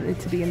because she wanted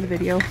to be in the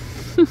video.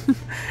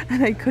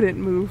 And I couldn't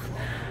move.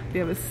 We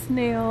have a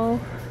snail.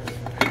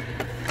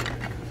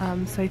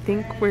 So I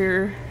think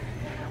we're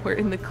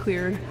in the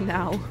clear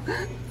now.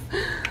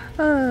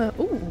 Oh,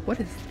 what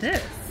is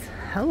this?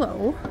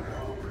 Hello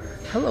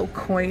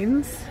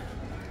coins.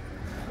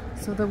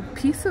 So the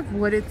piece of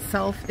wood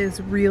itself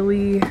is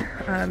really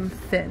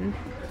thin.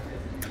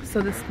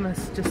 So this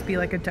must just be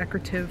like a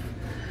decorative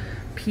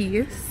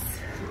piece.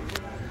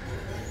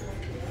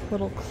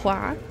 Little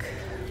clock,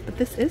 but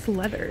this is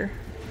leather.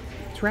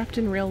 It's wrapped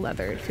in real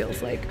leather, it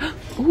feels like.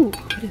 Ooh,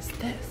 what is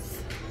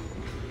this?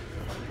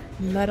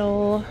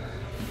 Metal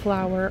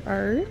flower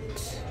art.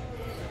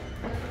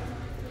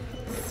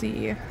 Let's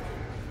see.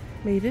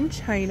 Made in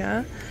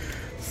China.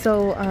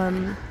 So,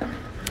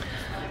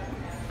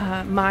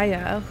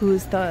 Maya,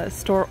 who's the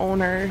store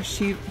owner,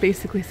 she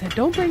basically said,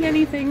 don't bring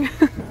anything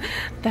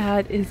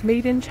that is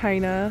made in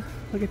China.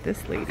 Look at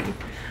this lady.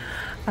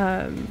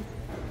 And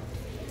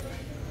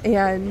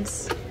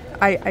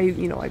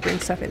I bring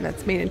stuff in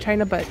that's made in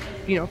China, but,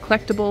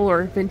 collectible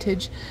or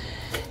vintage.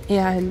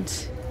 And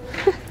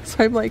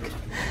so I'm like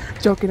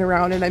joking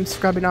around and I'm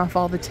scrubbing off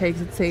all the tags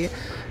that say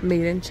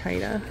made in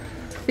China.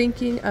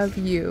 Thinking of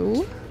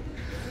you.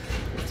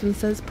 This one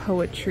says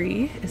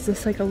poetry. Is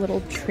this like a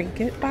little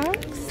trinket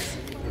box?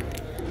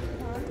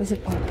 Does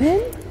it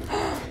open?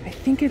 I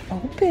think it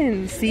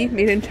opens. See,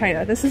 made in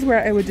China. This is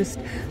where I would just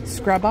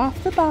scrub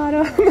off the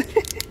bottom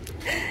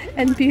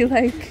and be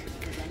like,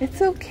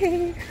 it's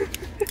okay.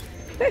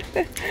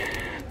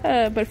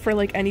 But for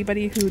like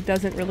anybody who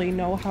doesn't really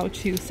know how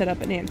to set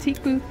up an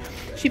antique booth,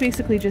 she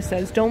basically just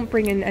says, don't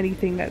bring in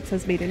anything that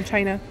says made in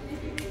China.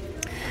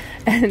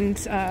 And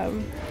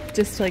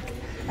just like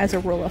as a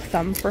rule of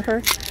thumb for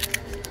her.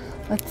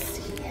 Let's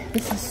see.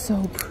 This is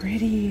so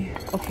pretty.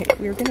 Okay,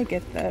 we're gonna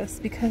get this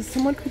because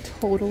someone could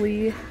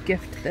totally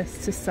gift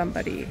this to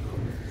somebody.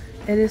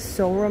 It is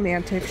so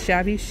romantic,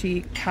 shabby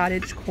chic,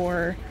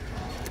 cottagecore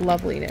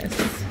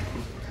loveliness.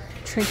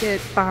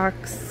 Trinket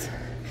box.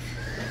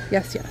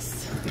 Yes,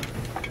 yes.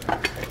 All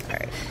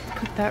right,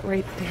 put that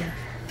right there.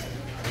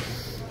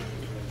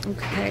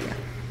 Okay,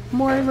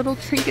 more little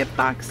trinket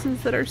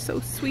boxes that are so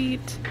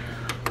sweet.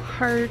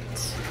 Heart.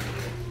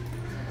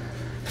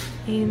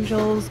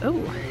 Angels. Oh,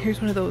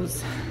 here's one of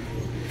those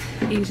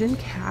Asian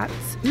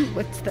cats. Ooh,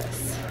 what's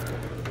this?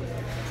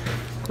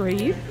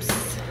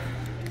 Grapes.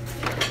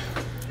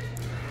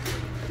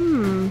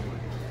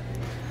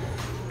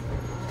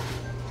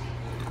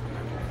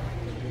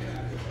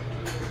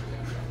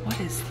 What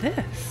is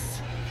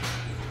this?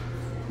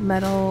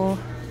 Metal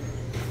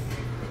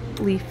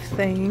leaf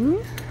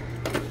thing.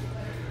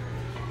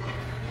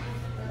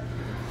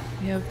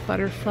 We have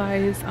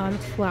butterflies on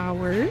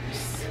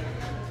flowers.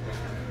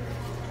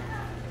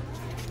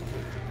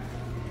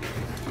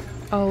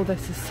 Oh,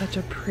 this is such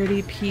a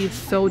pretty piece,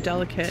 so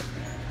delicate.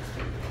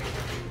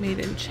 Made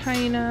in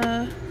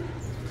China.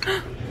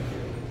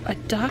 A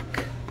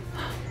duck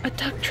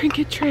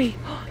trinket tray.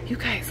 You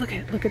guys, look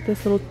at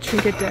this little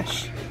trinket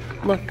dish.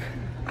 Look,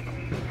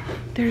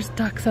 there's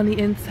ducks on the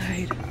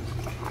inside.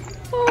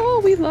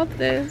 Oh, we love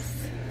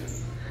this.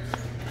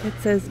 It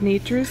says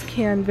nature's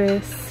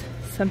canvas,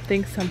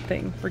 something,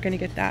 something. We're gonna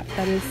get that.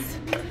 That is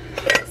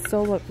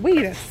so,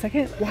 wait a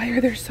second, why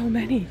are there so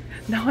many?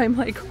 Now I'm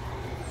like,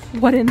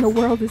 what in the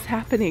world is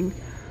happening?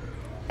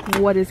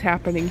 What is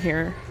happening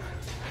here?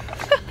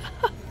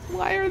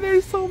 Why are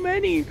there so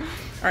many?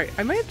 All right,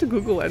 I might have to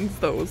Google Lens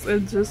those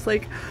and just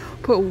like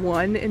put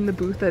one in the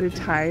booth at a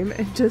time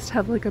and just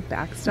have like a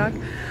backstock.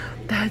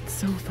 That's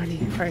so funny.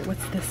 All right,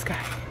 what's this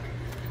guy?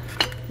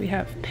 We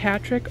have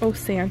Patrick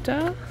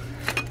O'Santa.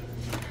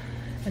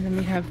 And then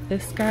we have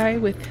this guy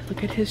with,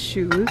 look at his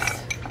shoes.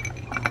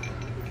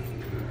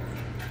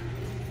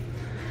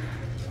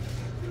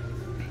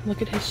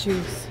 Look at his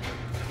shoes.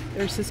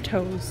 There's his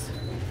toes.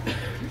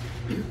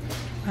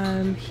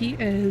 He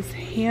is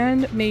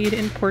handmade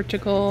in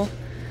Portugal.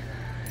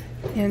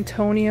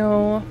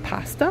 Antonio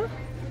Pasta?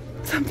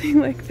 Something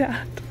like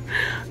that.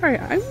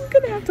 Alright, I'm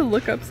gonna have to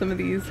look up some of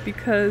these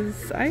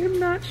because I am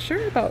not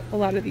sure about a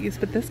lot of these,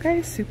 but this guy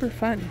is super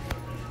fun.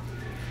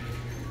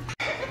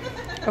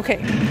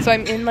 Okay, so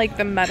I'm in like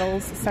the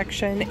metals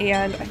section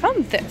and I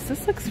found this.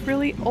 This looks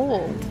really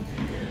old.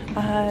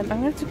 I'm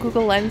gonna have to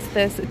Google Lens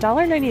this.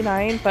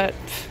 $1.99, but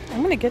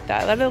I'm gonna get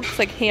that. That looks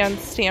like hand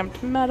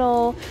stamped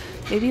metal.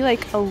 Maybe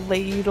like a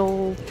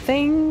ladle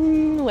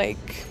thing,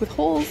 like with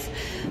holes.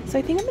 So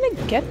I think I'm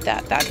gonna get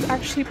that. That's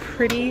actually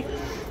pretty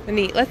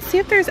neat. Let's see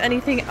if there's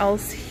anything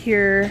else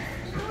here.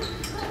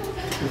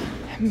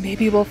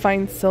 Maybe we'll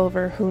find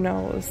silver, who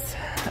knows.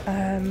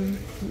 I'm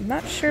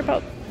not sure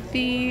about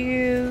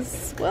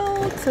these.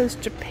 Well, it says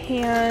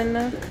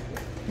Japan.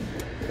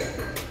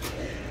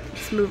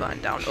 Let's move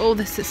on down. Oh,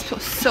 this is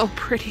so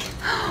pretty.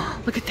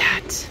 Look at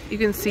that. You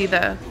can see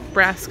the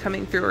brass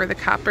coming through, or the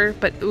copper,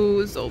 but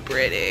ooh, so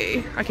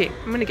pretty. Okay,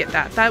 I'm gonna get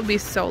that. That would be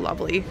so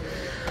lovely.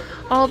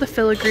 All the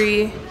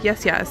filigree.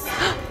 Yes, yes.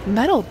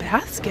 Metal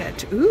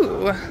basket.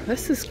 Ooh,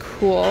 this is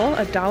cool.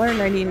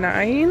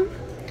 $1.99.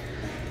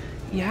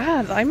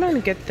 Yeah, I'm gonna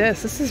get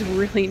this. This is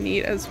really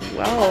neat as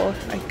well.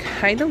 I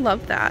kind of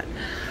love that.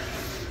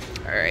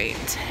 All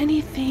right,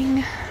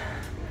 anything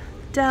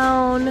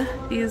down?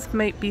 These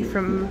might be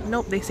from,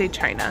 nope, they say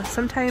China.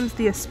 Sometimes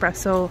the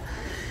espresso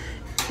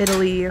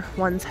Italy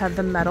ones have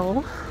the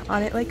metal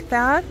on it like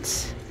that.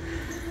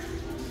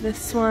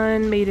 This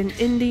one made in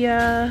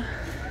India.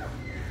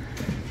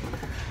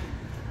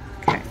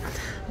 Okay,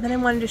 and then I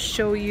wanted to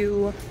show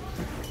you,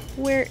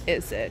 where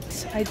is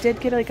it? I did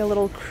get like a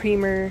little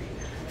creamer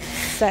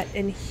set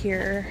in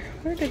here.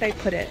 Where did I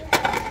put it?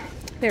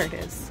 There it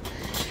is.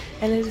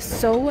 And it is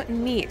so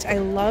neat. I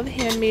love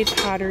handmade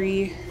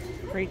pottery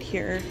right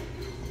here.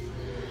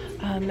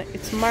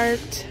 It's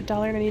marked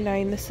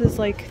 $1.99. This is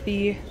like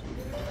the,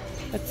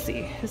 let's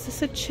see, is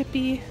this a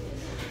chippy?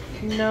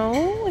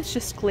 No, it's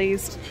just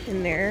glazed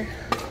in there.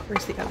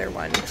 Where's the other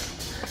one?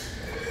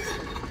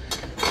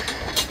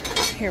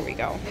 Here we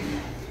go.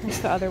 Here's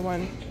the other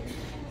one.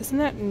 Isn't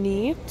that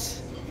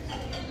neat?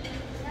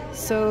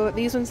 So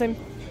these ones I'm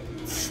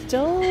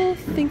still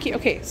thinking,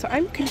 okay, so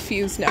I'm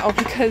confused now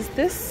because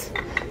this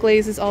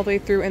glaze is all the way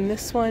through and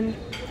this one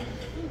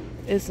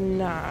is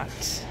not.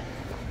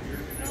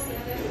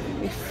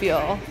 Let me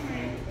feel.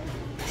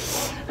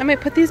 I might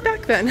put these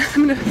back then.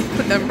 I'm gonna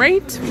put them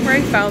right where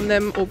I found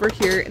them, over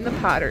here in the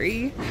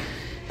pottery.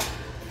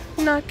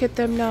 Not get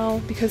them now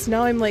because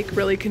now I'm like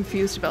really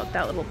confused about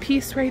that little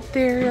piece right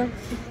there.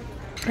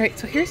 Alright,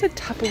 so here's a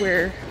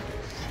Tupperware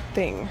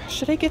thing.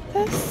 Should I get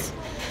this?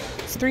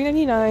 It's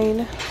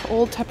 $3.99,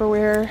 old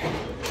Tupperware.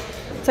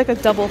 It's like a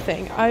double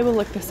thing. I will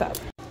look this up.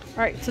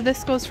 Alright, so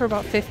this goes for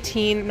about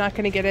 $15. I'm not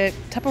gonna get it.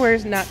 Tupperware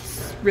is not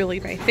really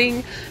my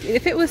thing.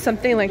 If it was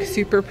something like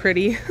super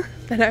pretty,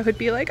 then I would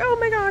be like, oh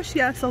my gosh,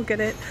 yes, I'll get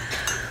it.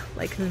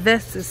 Like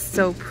this is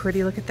so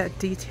pretty. Look at that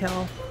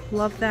detail.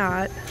 Love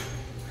that.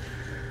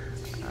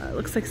 It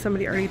looks like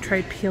somebody already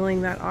tried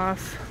peeling that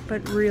off,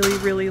 but really,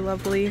 really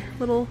lovely.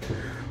 Little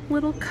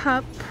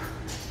cup.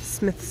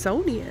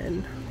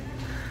 Smithsonian.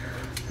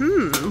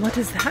 What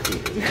does that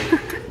mean?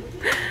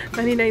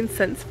 99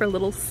 cents for a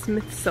little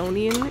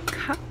Smithsonian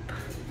cup.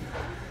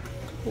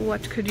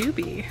 What could you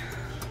be?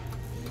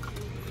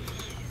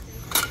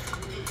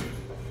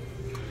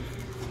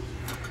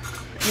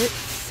 It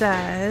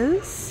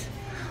says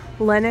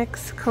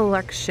Lenox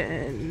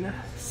Collection,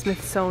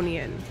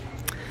 Smithsonian.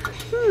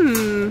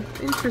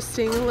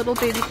 Interesting. A little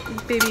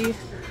baby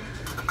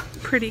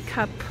pretty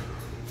cup.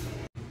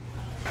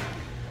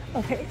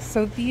 Okay,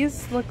 so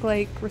these look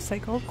like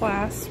recycled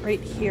glass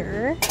right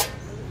here.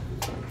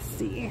 Let's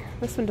see.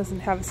 This one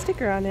doesn't have a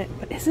sticker on it,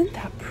 but isn't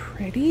that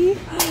pretty?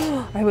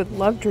 I would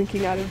love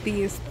drinking out of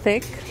these.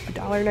 Thick,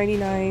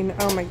 $1.99.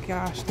 Oh my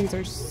gosh, these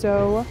are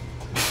so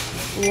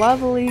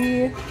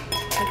lovely.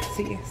 Let's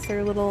see, is there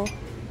a little...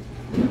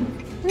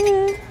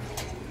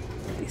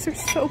 These are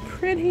so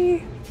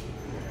pretty.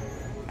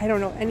 I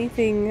don't know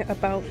anything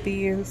about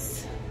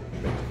these.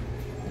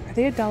 Are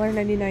they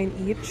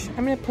 $1.99 each?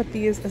 I'm gonna put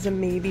these as a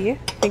maybe.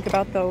 Think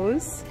about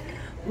those.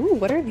 Ooh,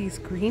 what are these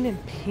green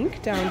and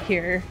pink down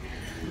here?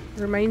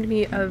 Remind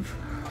me of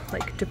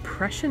like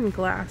depression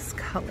glass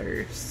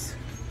colors.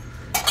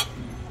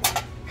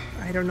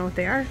 I don't know what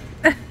they are.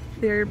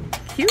 They're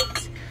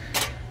cute.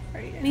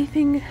 All right,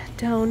 anything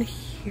down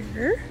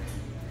here?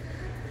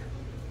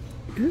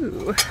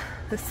 Ooh,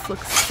 this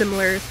looks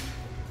similar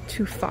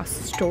to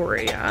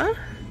Fostoria.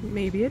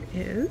 Maybe it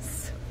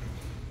is.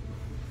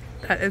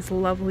 That is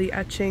lovely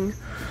etching.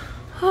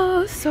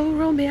 Oh, so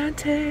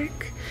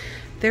romantic.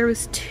 There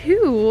was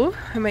two.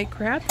 I might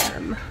grab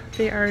them.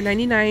 They are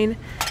 99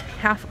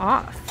 half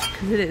off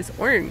because it is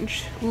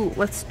orange. Ooh,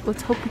 let's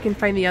hope we can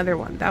find the other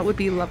one. That would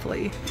be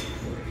lovely.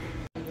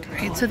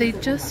 Alright, so they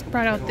just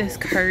brought out this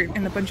cart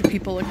and a bunch of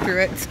people looked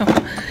through it. So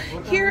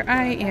here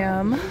I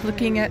am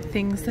looking at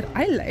things that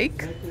I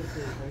like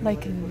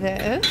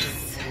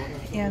this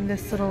and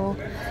this little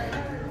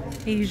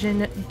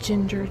Asian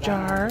ginger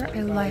jar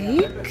I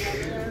like,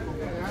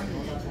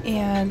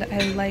 and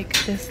I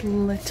like this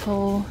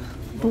little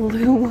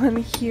blue one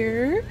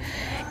here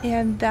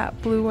and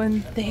that blue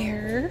one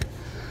there.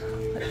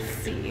 Let's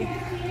see.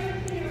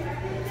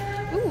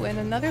 Ooh, and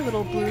another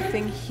little blue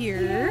thing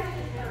here.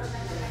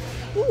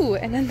 Ooh,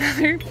 and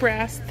another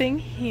brass thing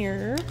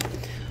here.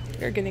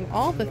 We're getting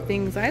all the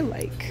things I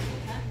like.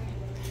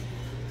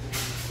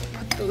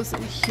 Put those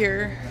in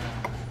here.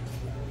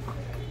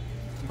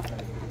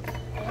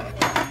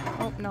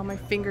 Oh, now my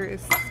finger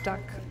is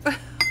stuck.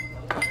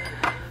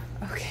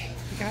 Okay,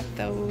 we got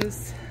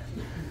those.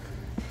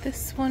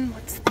 This one,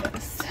 what's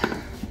this?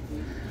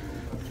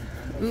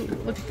 Ooh,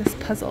 look at this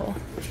puzzle.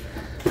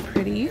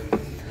 Pretty.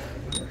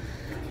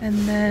 And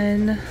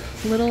then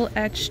little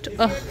etched,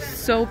 oh,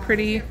 so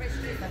pretty.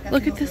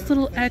 Look at this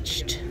little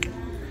etched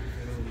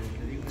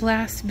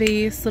glass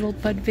vase, little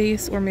bud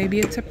vase, or maybe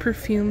it's a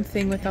perfume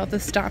thing without the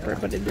stopper,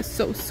 but it is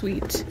so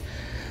sweet.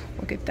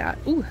 Look at that.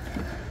 Ooh.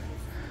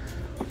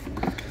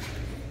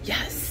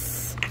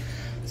 Yes.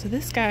 So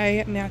this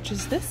guy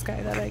matches this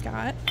guy that I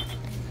got.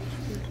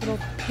 Little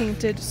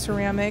painted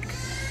ceramic,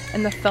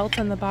 and the felt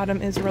on the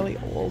bottom is really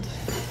old.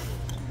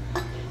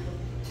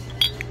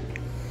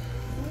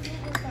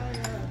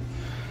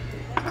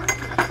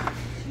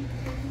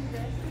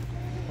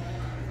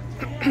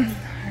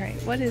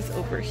 Alright, what is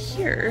over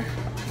here?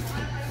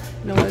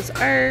 Noah's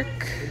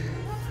Ark,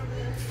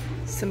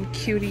 some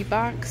cutie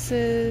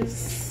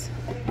boxes,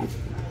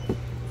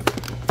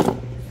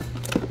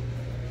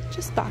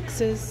 just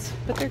boxes,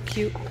 but they're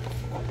cute.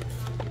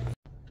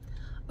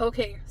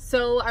 Okay,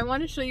 so I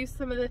want to show you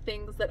some of the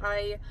things that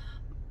I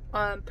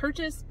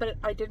purchased, but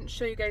I didn't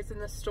show you guys in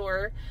the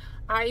store.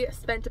 I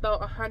spent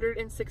about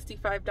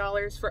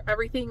 $165 for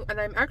everything, and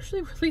I'm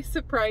actually really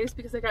surprised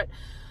because I got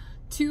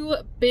two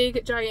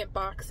big giant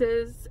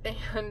boxes,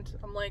 and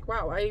I'm like,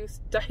 wow, I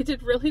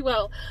did really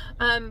well.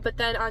 But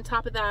then on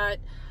top of that,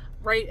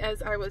 right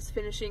as I was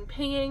finishing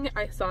paying,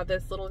 I saw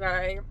this little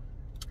guy.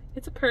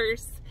 It's a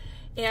purse,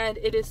 and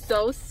it is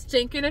so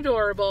stinking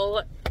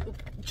adorable.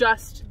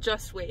 Just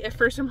wait. At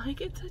first I'm like,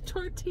 it's a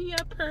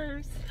tortilla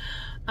purse.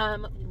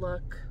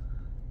 Look.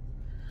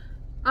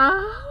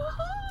 Oh,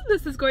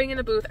 this is going in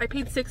a booth. I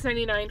paid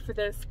 $6.99 for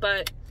this,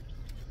 but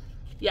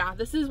yeah,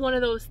 this is one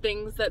of those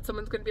things that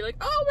someone's gonna be like,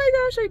 oh my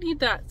gosh, I need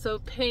that. So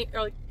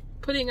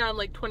putting on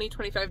like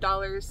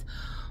 $20–25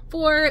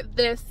 for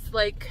this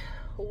like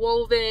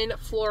woven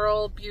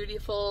floral,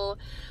 beautiful,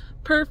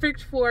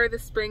 perfect for the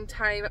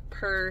springtime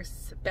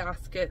purse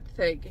basket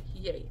thing.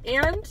 Yay.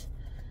 And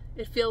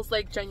it feels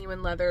like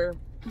genuine leather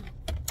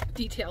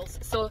details.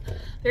 So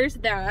there's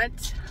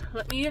that.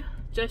 Let me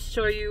just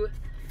show you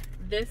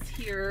this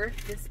here,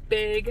 this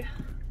big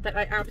that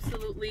I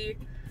absolutely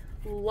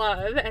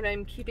love and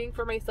I'm keeping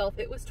for myself.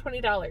 It was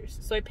 $20,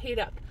 so I paid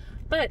up.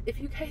 But if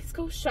you guys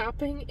go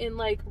shopping in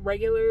like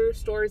regular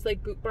stores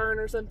like Boot Barn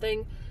or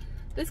something,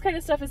 this kind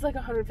of stuff is like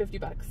 150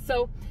 bucks.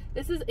 So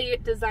this is a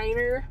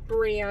designer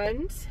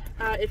brand.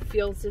 It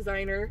feels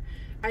designer.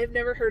 I've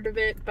never heard of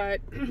it,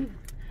 but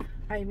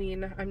I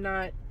mean, I'm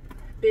not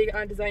big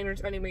on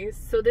designers anyways.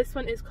 So this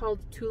one is called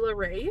Tula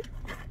Ray,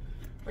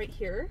 right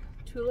here,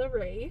 Tula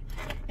Ray,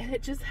 and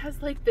it just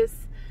has like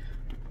this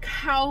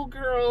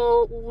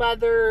cowgirl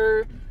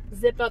leather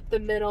zip up the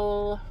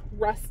middle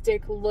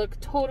rustic look.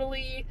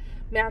 Totally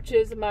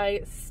matches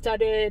my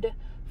studded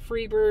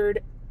Freebird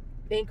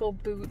ankle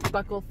boot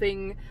buckle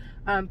thing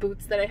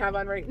boots that I have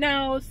on right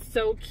now.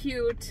 So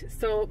cute.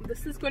 So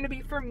this is going to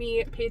be for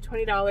me. Paid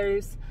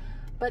 $20,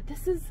 but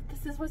this is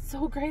what's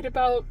so great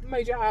about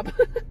my job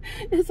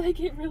is I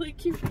get really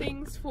cute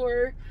things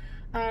for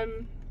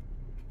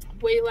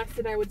way less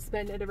than I would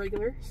spend at a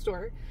regular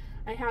store.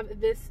 I have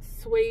this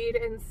suede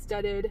and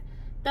studded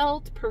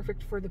belt,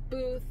 perfect for the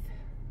booth.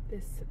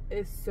 This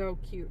is so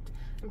cute.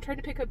 I'm trying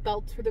to pick up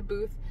belts for the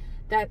booth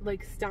that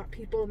like stop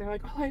people and they're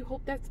like, oh, I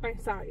hope that's my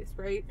size,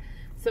 right?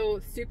 So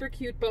super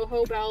cute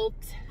boho belt.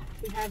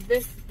 We have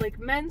this like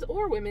men's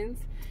or women's.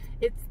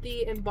 It's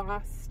the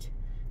embossed,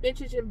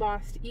 vintage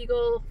embossed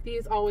eagle.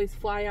 These always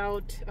fly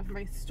out of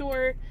my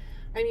store.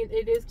 I mean,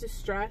 it is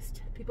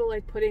distressed. People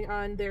like putting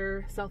on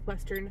their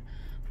Southwestern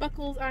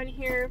buckles on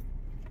here.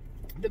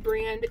 The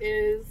brand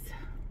is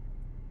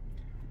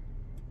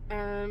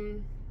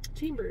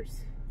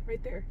Chambers,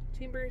 right there,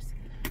 Chambers.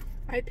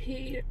 I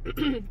paid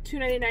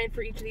 $2.99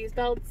 for each of these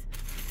belts.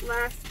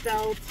 Last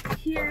belt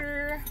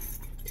here,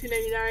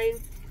 $2.99. You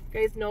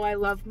guys know I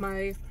love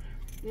my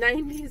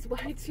 90s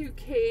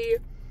Y2K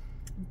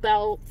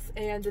belts,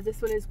 and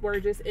this one is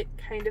gorgeous. It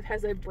kind of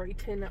has a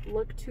Brighton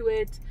look to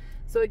it.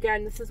 So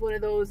again, this is one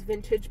of those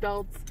vintage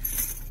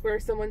belts where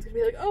someone's gonna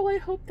be like, oh, I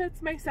hope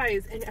that's my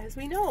size. And as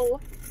we know,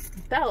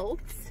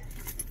 belts,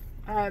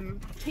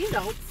 chain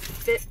belts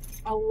fit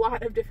a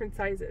lot of different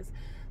sizes.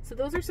 So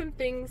those are some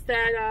things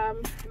that I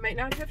might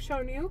not have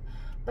shown you,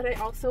 but I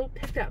also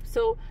picked up.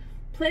 So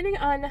planning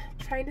on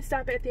trying to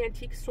stop at the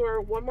antique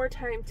store one more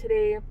time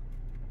today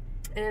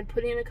and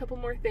putting in a couple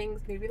more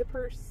things, maybe the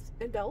purse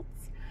and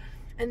belts.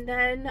 And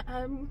then,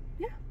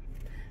 yeah,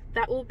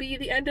 that will be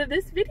the end of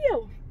this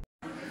video.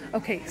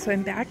 Okay, so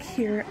I'm back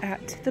here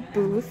at the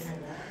booth.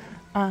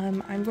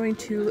 I'm going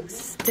to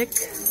stick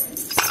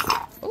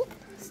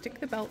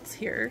the belts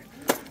here.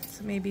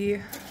 So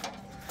maybe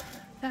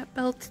that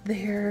belt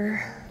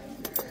there,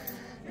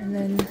 and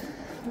then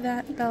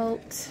that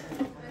belt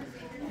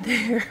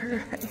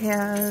there,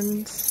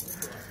 and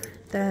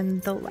then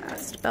the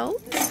last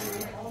belt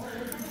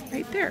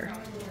right there.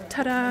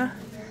 Ta-da!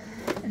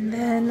 And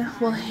then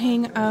we'll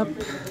hang up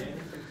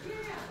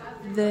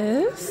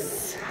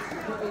this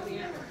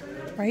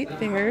right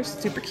there,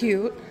 super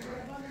cute.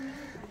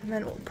 And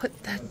then we'll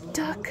put the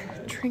duck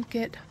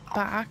trinket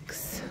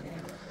box,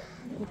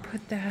 we'll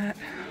put that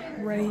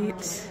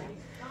right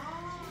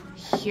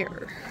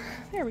here.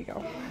 There we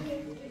go.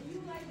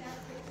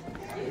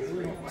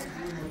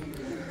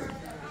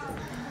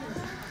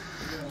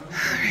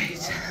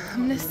 Alright,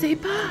 I'm gonna say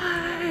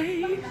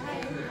bye.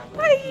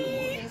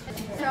 Bye!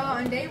 So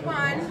on day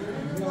one,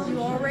 you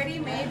already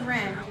made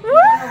rent. Woo!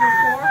 Over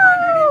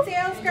 400 in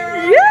sales, girl.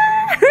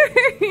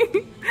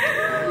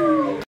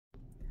 Yay!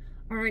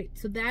 Alright,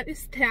 so that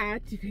is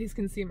that. You guys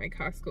can see my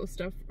Costco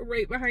stuff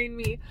right behind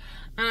me.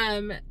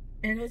 And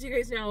as you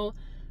guys know,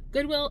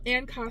 Goodwill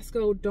and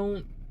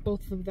Costco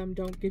both of them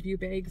don't give you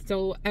bags.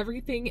 So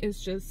everything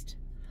is just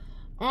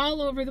all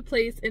over the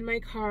place in my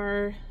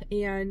car,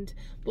 and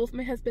both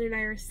my husband and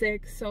I are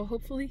sick, so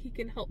hopefully he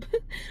can help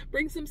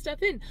bring some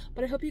stuff in.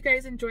 But I hope you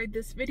guys enjoyed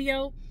this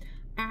video.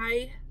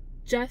 I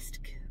just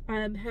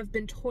have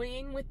been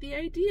toying with the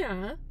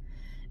idea,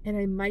 and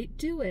I might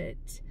do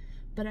it,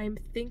 but I'm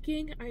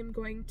thinking I'm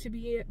going to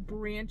be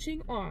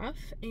branching off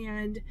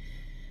and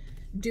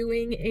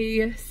doing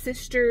a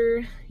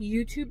sister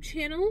YouTube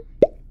channel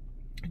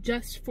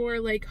just for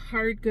like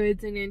hard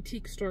goods and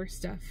antique store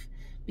stuff,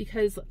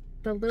 because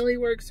the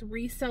Lilyworks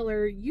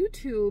reseller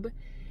YouTube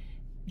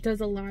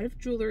does a lot of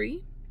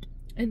jewelry,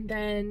 and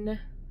then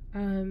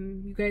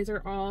you guys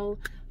are all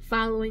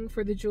following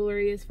for the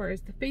jewelry as far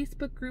as the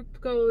Facebook group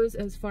goes,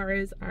 as far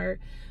as our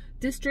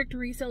district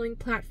reselling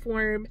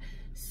platform.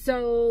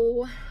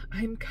 So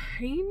I'm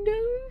kind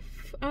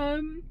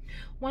of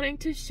wanting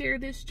to share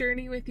this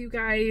journey with you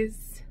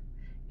guys,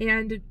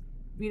 and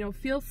you know,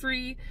 feel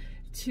free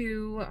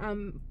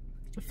to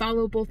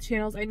follow both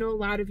channels. I know a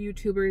lot of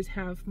YouTubers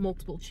have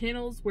multiple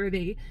channels where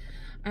they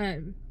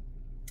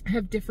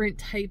have different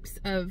types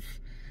of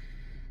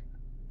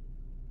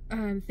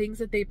things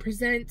that they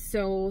present.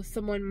 So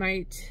someone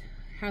might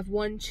have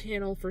one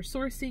channel for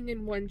sourcing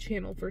and one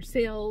channel for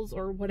sales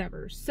or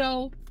whatever.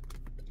 So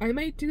I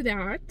might do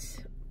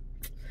that.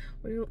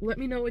 Let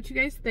me know what you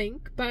guys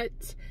think.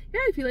 But yeah,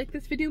 if you like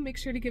this video, make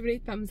sure to give it a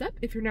thumbs up.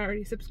 If you're not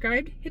already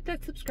subscribed, hit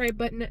that subscribe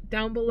button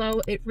down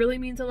below. It really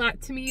means a lot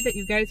to me that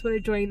you guys want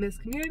to join this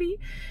community.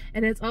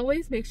 And as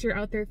always, make sure you're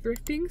out there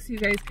thrifting so you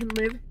guys can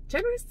live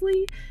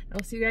generously.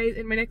 I'll see you guys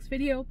in my next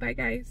video. Bye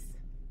guys.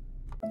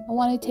 I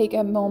want to take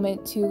a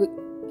moment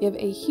to give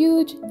a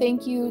huge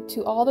thank you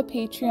to all the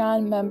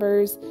Patreon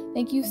members.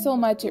 Thank you so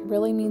much. It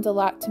really means a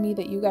lot to me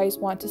that you guys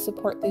want to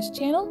support this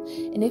channel.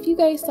 And if you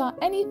guys saw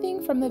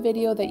anything from the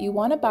video that you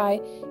want to buy,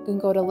 you can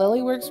go to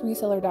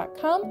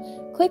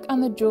lilyworksreseller.com, click on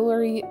the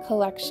jewelry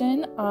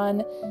collection on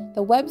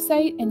the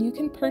website, and you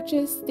can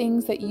purchase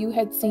things that you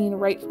had seen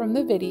right from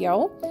the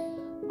video.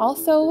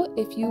 Also,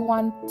 if you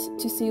want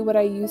to see what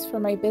I use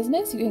for my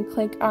business, you can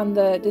click on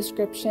the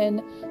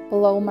description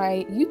below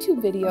my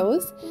YouTube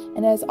videos.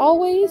 And as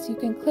always, you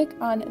can click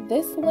on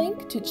this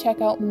link to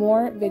check out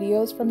more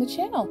videos from the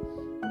channel.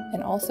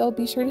 And also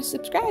be sure to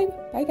subscribe.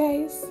 Bye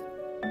guys.